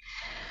say?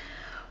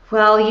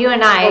 Well, you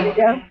and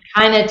I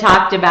kind of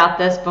talked about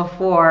this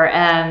before.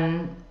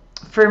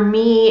 For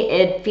me,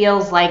 it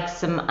feels like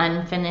some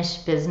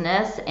unfinished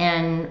business.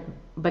 And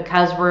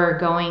because we're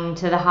going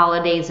to the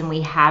holidays and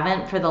we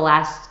haven't for the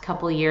last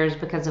couple of years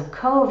because of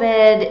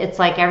COVID, it's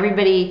like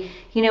everybody,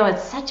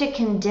 it's such a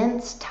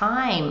condensed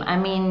time. I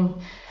mean,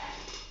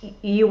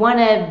 you want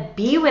to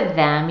be with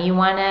them. You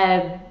want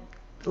to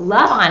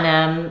love on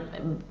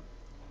them.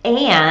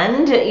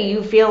 And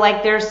you feel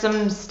like there's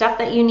some stuff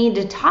that you need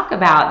to talk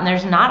about, and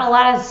there's not a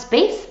lot of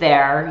space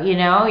there.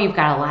 You've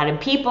got a lot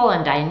of people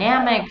and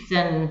dynamics.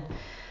 And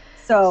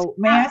so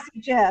may I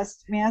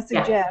suggest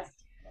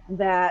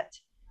that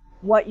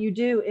what you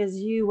do is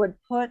you would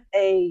put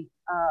a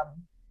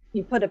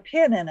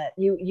pin in it.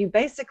 You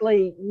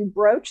basically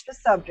broach the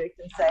subject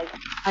and say,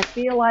 I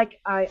feel like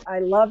I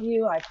love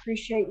you, I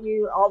appreciate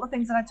you, all the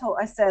things that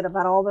I said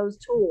about all those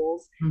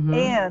tools,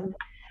 and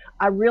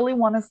I really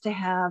want us to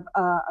have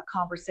a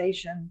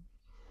conversation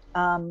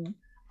on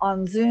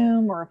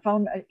Zoom or a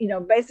phone.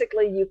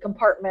 Basically you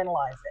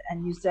compartmentalize it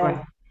and you say,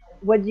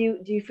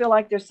 do you feel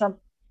like there's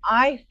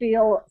I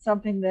feel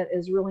something that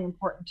is really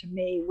important to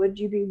me. Would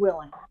you be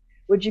willing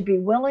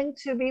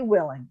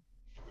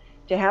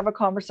to have a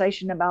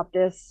conversation about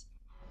this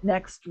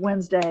next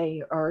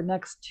Wednesday or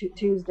next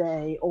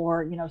Tuesday,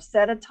 or,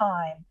 set a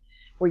time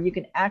where you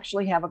can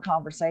actually have a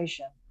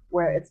conversation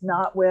where it's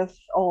not with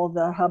all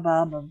the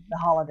hubbub of the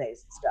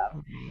holidays and stuff.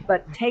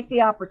 But take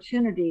the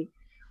opportunity,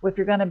 if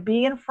you're going to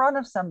be in front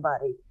of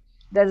somebody,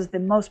 that is the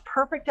most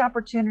perfect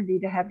opportunity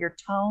to have your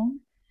tone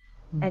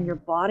and your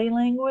body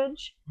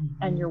language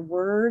and your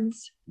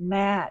words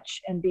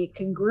match and be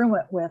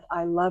congruent with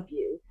 "I love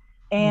you."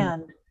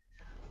 And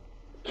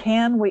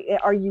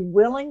are you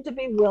willing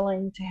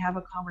to have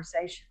a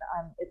conversation?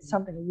 It's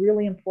something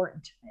really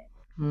important to me.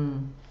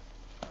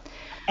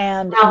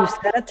 And you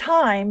set a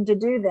time to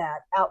do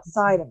that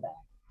outside of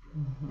that.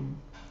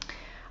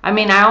 I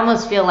mean, I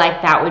almost feel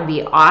like that would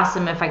be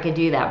awesome if I could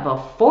do that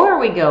before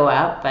we go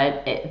up,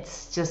 but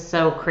it's just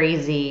so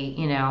crazy,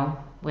 you know,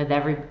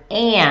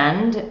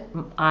 and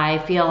I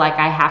feel like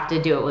I have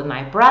to do it with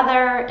my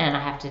brother, and I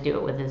have to do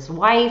it with his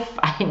wife.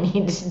 I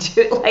need to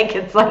do it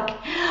it's like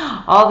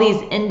all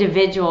these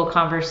individual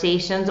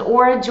conversations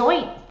or a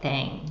joint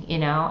thing, you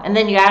know, and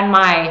then you add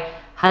my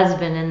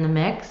husband in the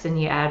mix and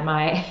you add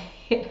my,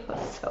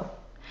 so.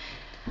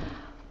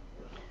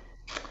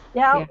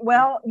 Yeah,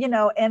 well, you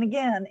know, and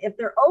again, if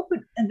they're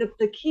open, and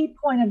the key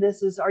point of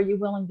this is, are you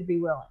willing to be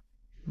willing?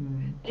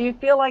 Do you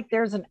feel like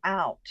there's an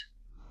out?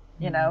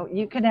 You know,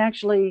 you can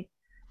actually,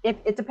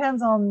 it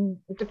depends on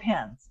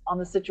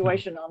the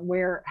situation,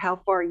 on how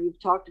far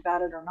you've talked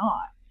about it or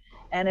not.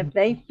 And if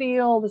they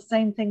feel the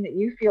same thing that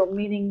you feel,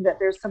 meaning that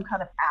there's some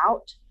kind of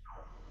out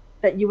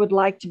that you would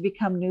like to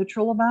become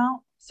neutral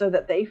about, so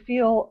that they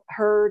feel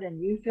heard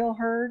and you feel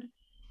heard,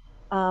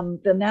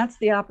 then that's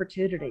the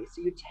opportunity.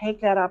 So you take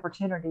that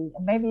opportunity,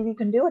 and maybe you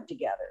can do it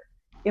together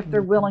if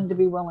they're willing to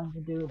do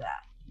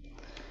that.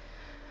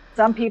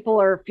 Some people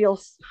feel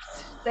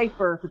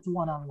safer if it's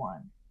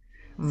one-on-one.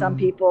 Some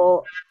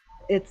people,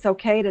 it's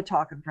okay to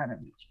talk in front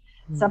of each.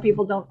 Some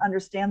people don't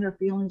understand their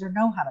feelings or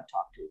know how to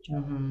talk to each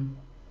other.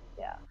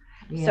 Yeah.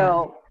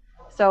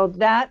 So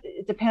that,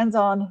 it depends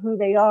on who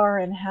they are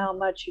and how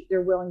much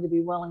they're willing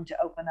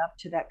to open up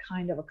to that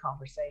kind of a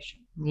conversation.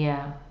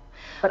 Yeah.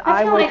 But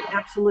I would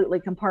absolutely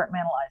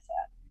compartmentalize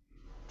that.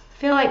 I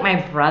feel like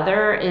my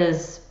brother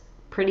is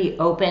pretty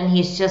open.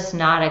 He's just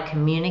not a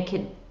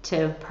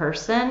communicative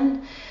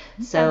person.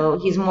 So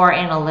he's more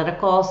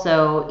analytical.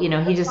 So, you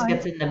know, he just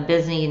gets in the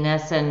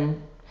busyness,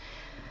 and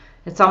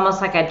it's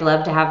almost like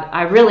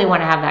I really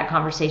want to have that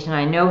conversation.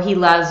 I know he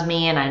loves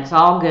me and it's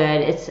all good.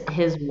 It's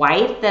his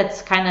wife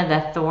that's kind of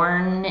the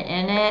thorn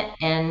in it.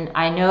 And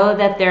I know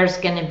that there's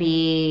going to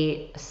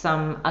be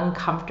some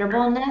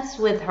uncomfortableness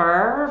with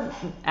her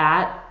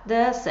at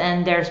this.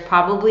 And there's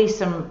probably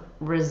some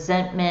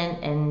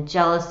resentment and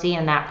jealousy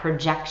and that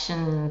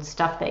projection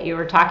stuff that you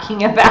were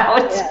talking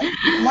about.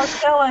 Yeah.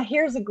 Marcella,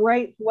 here's a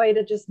great way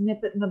to just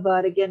nip it in the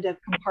bud again, to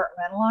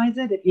compartmentalize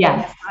it if you don't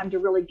have time to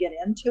really get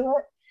into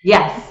it.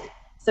 Yes.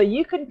 So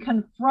you can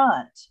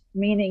confront,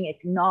 meaning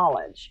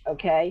acknowledge,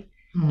 okay?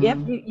 If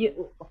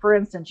you, for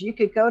instance, you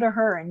could go to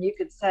her and you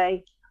could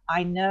say,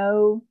 I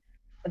know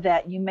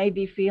that you may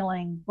be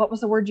feeling, what was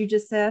the word you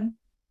just said?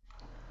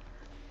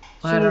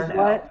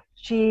 You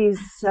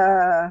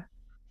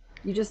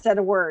just said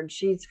a word.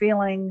 She's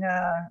feeling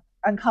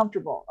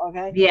uncomfortable,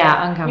 okay?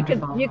 Yeah,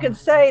 uncomfortable. You could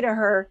say to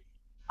her,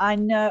 I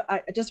know,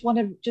 I just want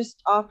to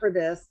offer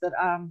this, that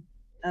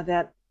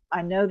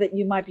I know that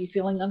you might be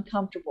feeling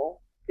uncomfortable.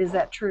 Is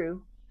that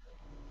true?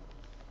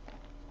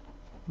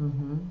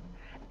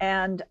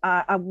 And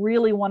I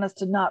really want us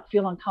to not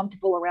feel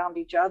uncomfortable around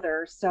each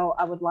other. So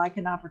I would like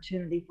an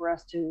opportunity for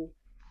us to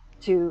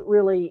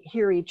really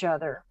hear each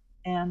other,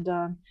 and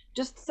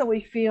just so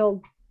we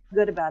feel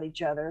good about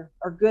each other,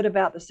 or good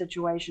about the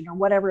situation, or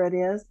whatever it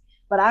is.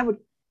 But I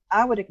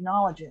would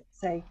acknowledge it,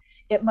 say,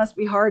 it must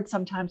be hard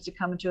sometimes to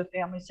come into a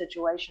family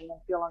situation and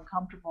feel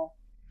uncomfortable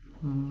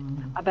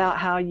about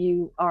how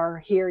you are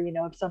here, you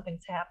know, if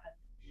something's happened.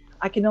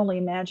 I can only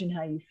imagine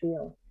how you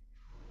feel.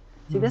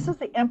 See, this is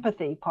the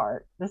empathy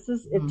part. It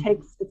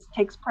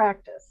takes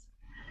practice.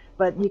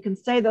 But you can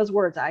say those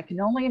words, I can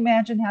only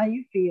imagine how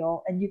you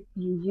feel, and you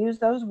use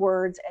those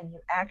words and you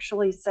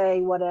actually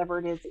say whatever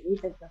it is that you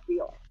think they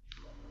feel.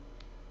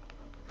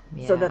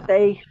 Yeah. So that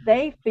they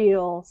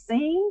feel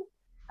seen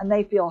and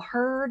they feel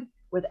heard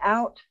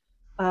without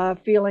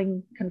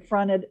feeling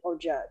confronted or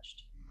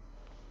judged.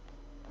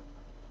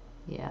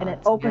 Yeah, and it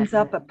opens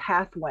up a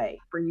pathway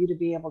for you to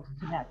be able to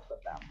connect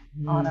with them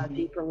on a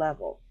deeper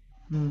level.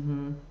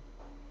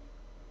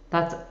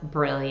 That's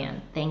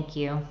brilliant. Thank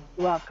you.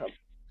 You're welcome.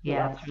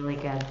 Yeah, it's really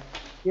good.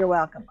 You're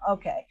welcome.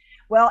 Okay.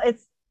 Well,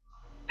 it's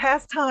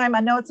past time. I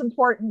know it's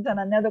important, and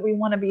I know that we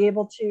want to be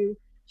able to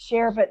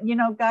share, but you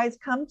know, guys,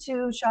 come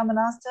to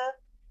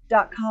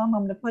shamanasta.com.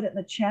 I'm going to put it in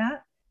the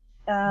chat.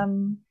 I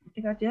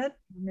think I did.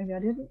 Maybe I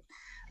didn't.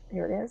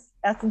 Here it is.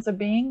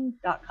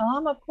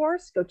 essenceofbeing.com, of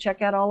course. Go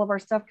check out all of our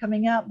stuff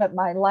coming out. But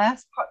my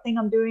last thing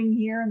I'm doing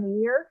here in the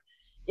year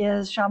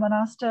is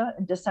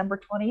Shamanasta, December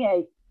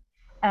 28th.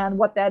 And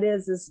what that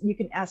is you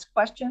can ask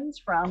questions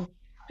from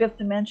fifth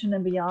dimension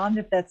and beyond,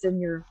 if that's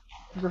in your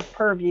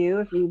purview,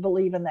 if you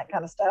believe in that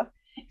kind of stuff.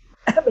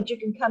 But you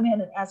can come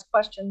in and ask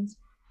questions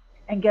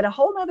and get a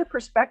whole nother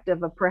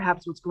perspective of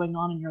perhaps what's going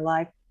on in your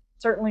life.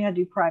 Certainly I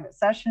do private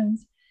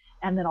sessions,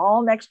 And then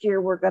all next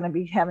year, we're going to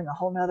be having a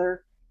whole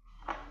nother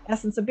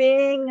Essence of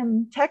Being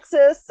in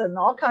Texas and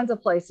all kinds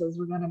of places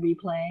we're going to be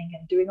playing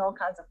and doing all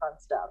kinds of fun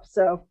stuff.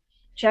 So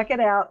check it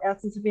out,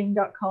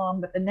 essenceofbeing.com.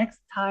 But the next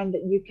time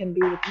that you can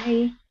be with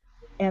me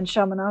and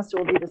Shamanasta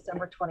will be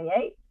December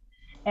 28th.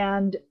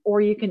 And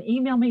or you can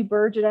email me,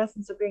 Burge at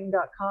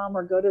essenceofbeing.com,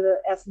 or go to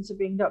the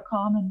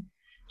essenceofbeing.com and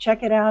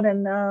check it out.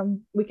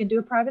 And we can do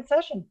a private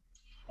session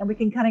and we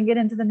can kind of get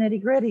into the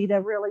nitty gritty to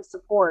really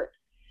support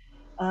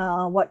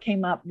what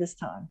came up this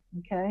time.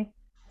 Okay.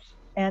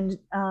 And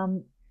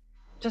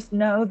just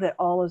know that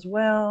all is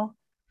well,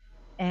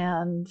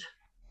 and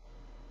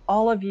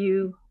all of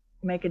you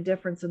make a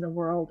difference in the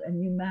world,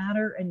 and you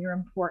matter, and you're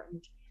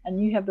important,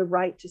 and you have the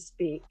right to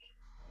speak,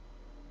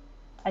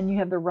 and you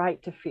have the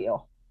right to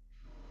feel.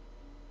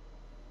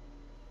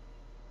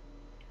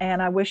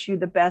 And I wish you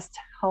the best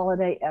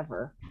holiday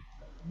ever.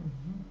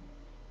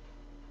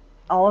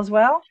 All is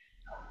well?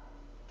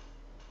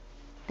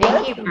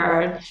 Thank you,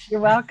 Burge.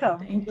 You're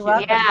welcome. You're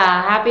welcome.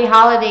 Yeah, happy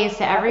holidays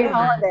to everyone.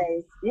 Happy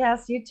holidays.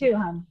 Yes, you too,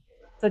 hon.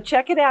 So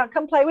check it out.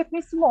 Come play with me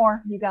some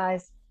more, you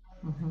guys.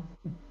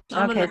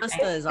 Okay.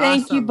 Is awesome.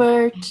 Thank you,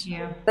 Bert.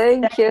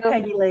 Thank you,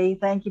 Peggy Lee.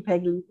 Thank you,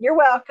 Peggy. You're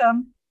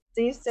welcome.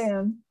 See you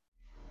soon.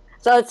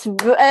 So it's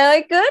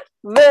very good.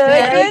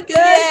 Very good.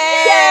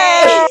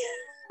 Yay!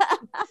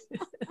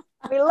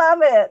 We love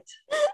it.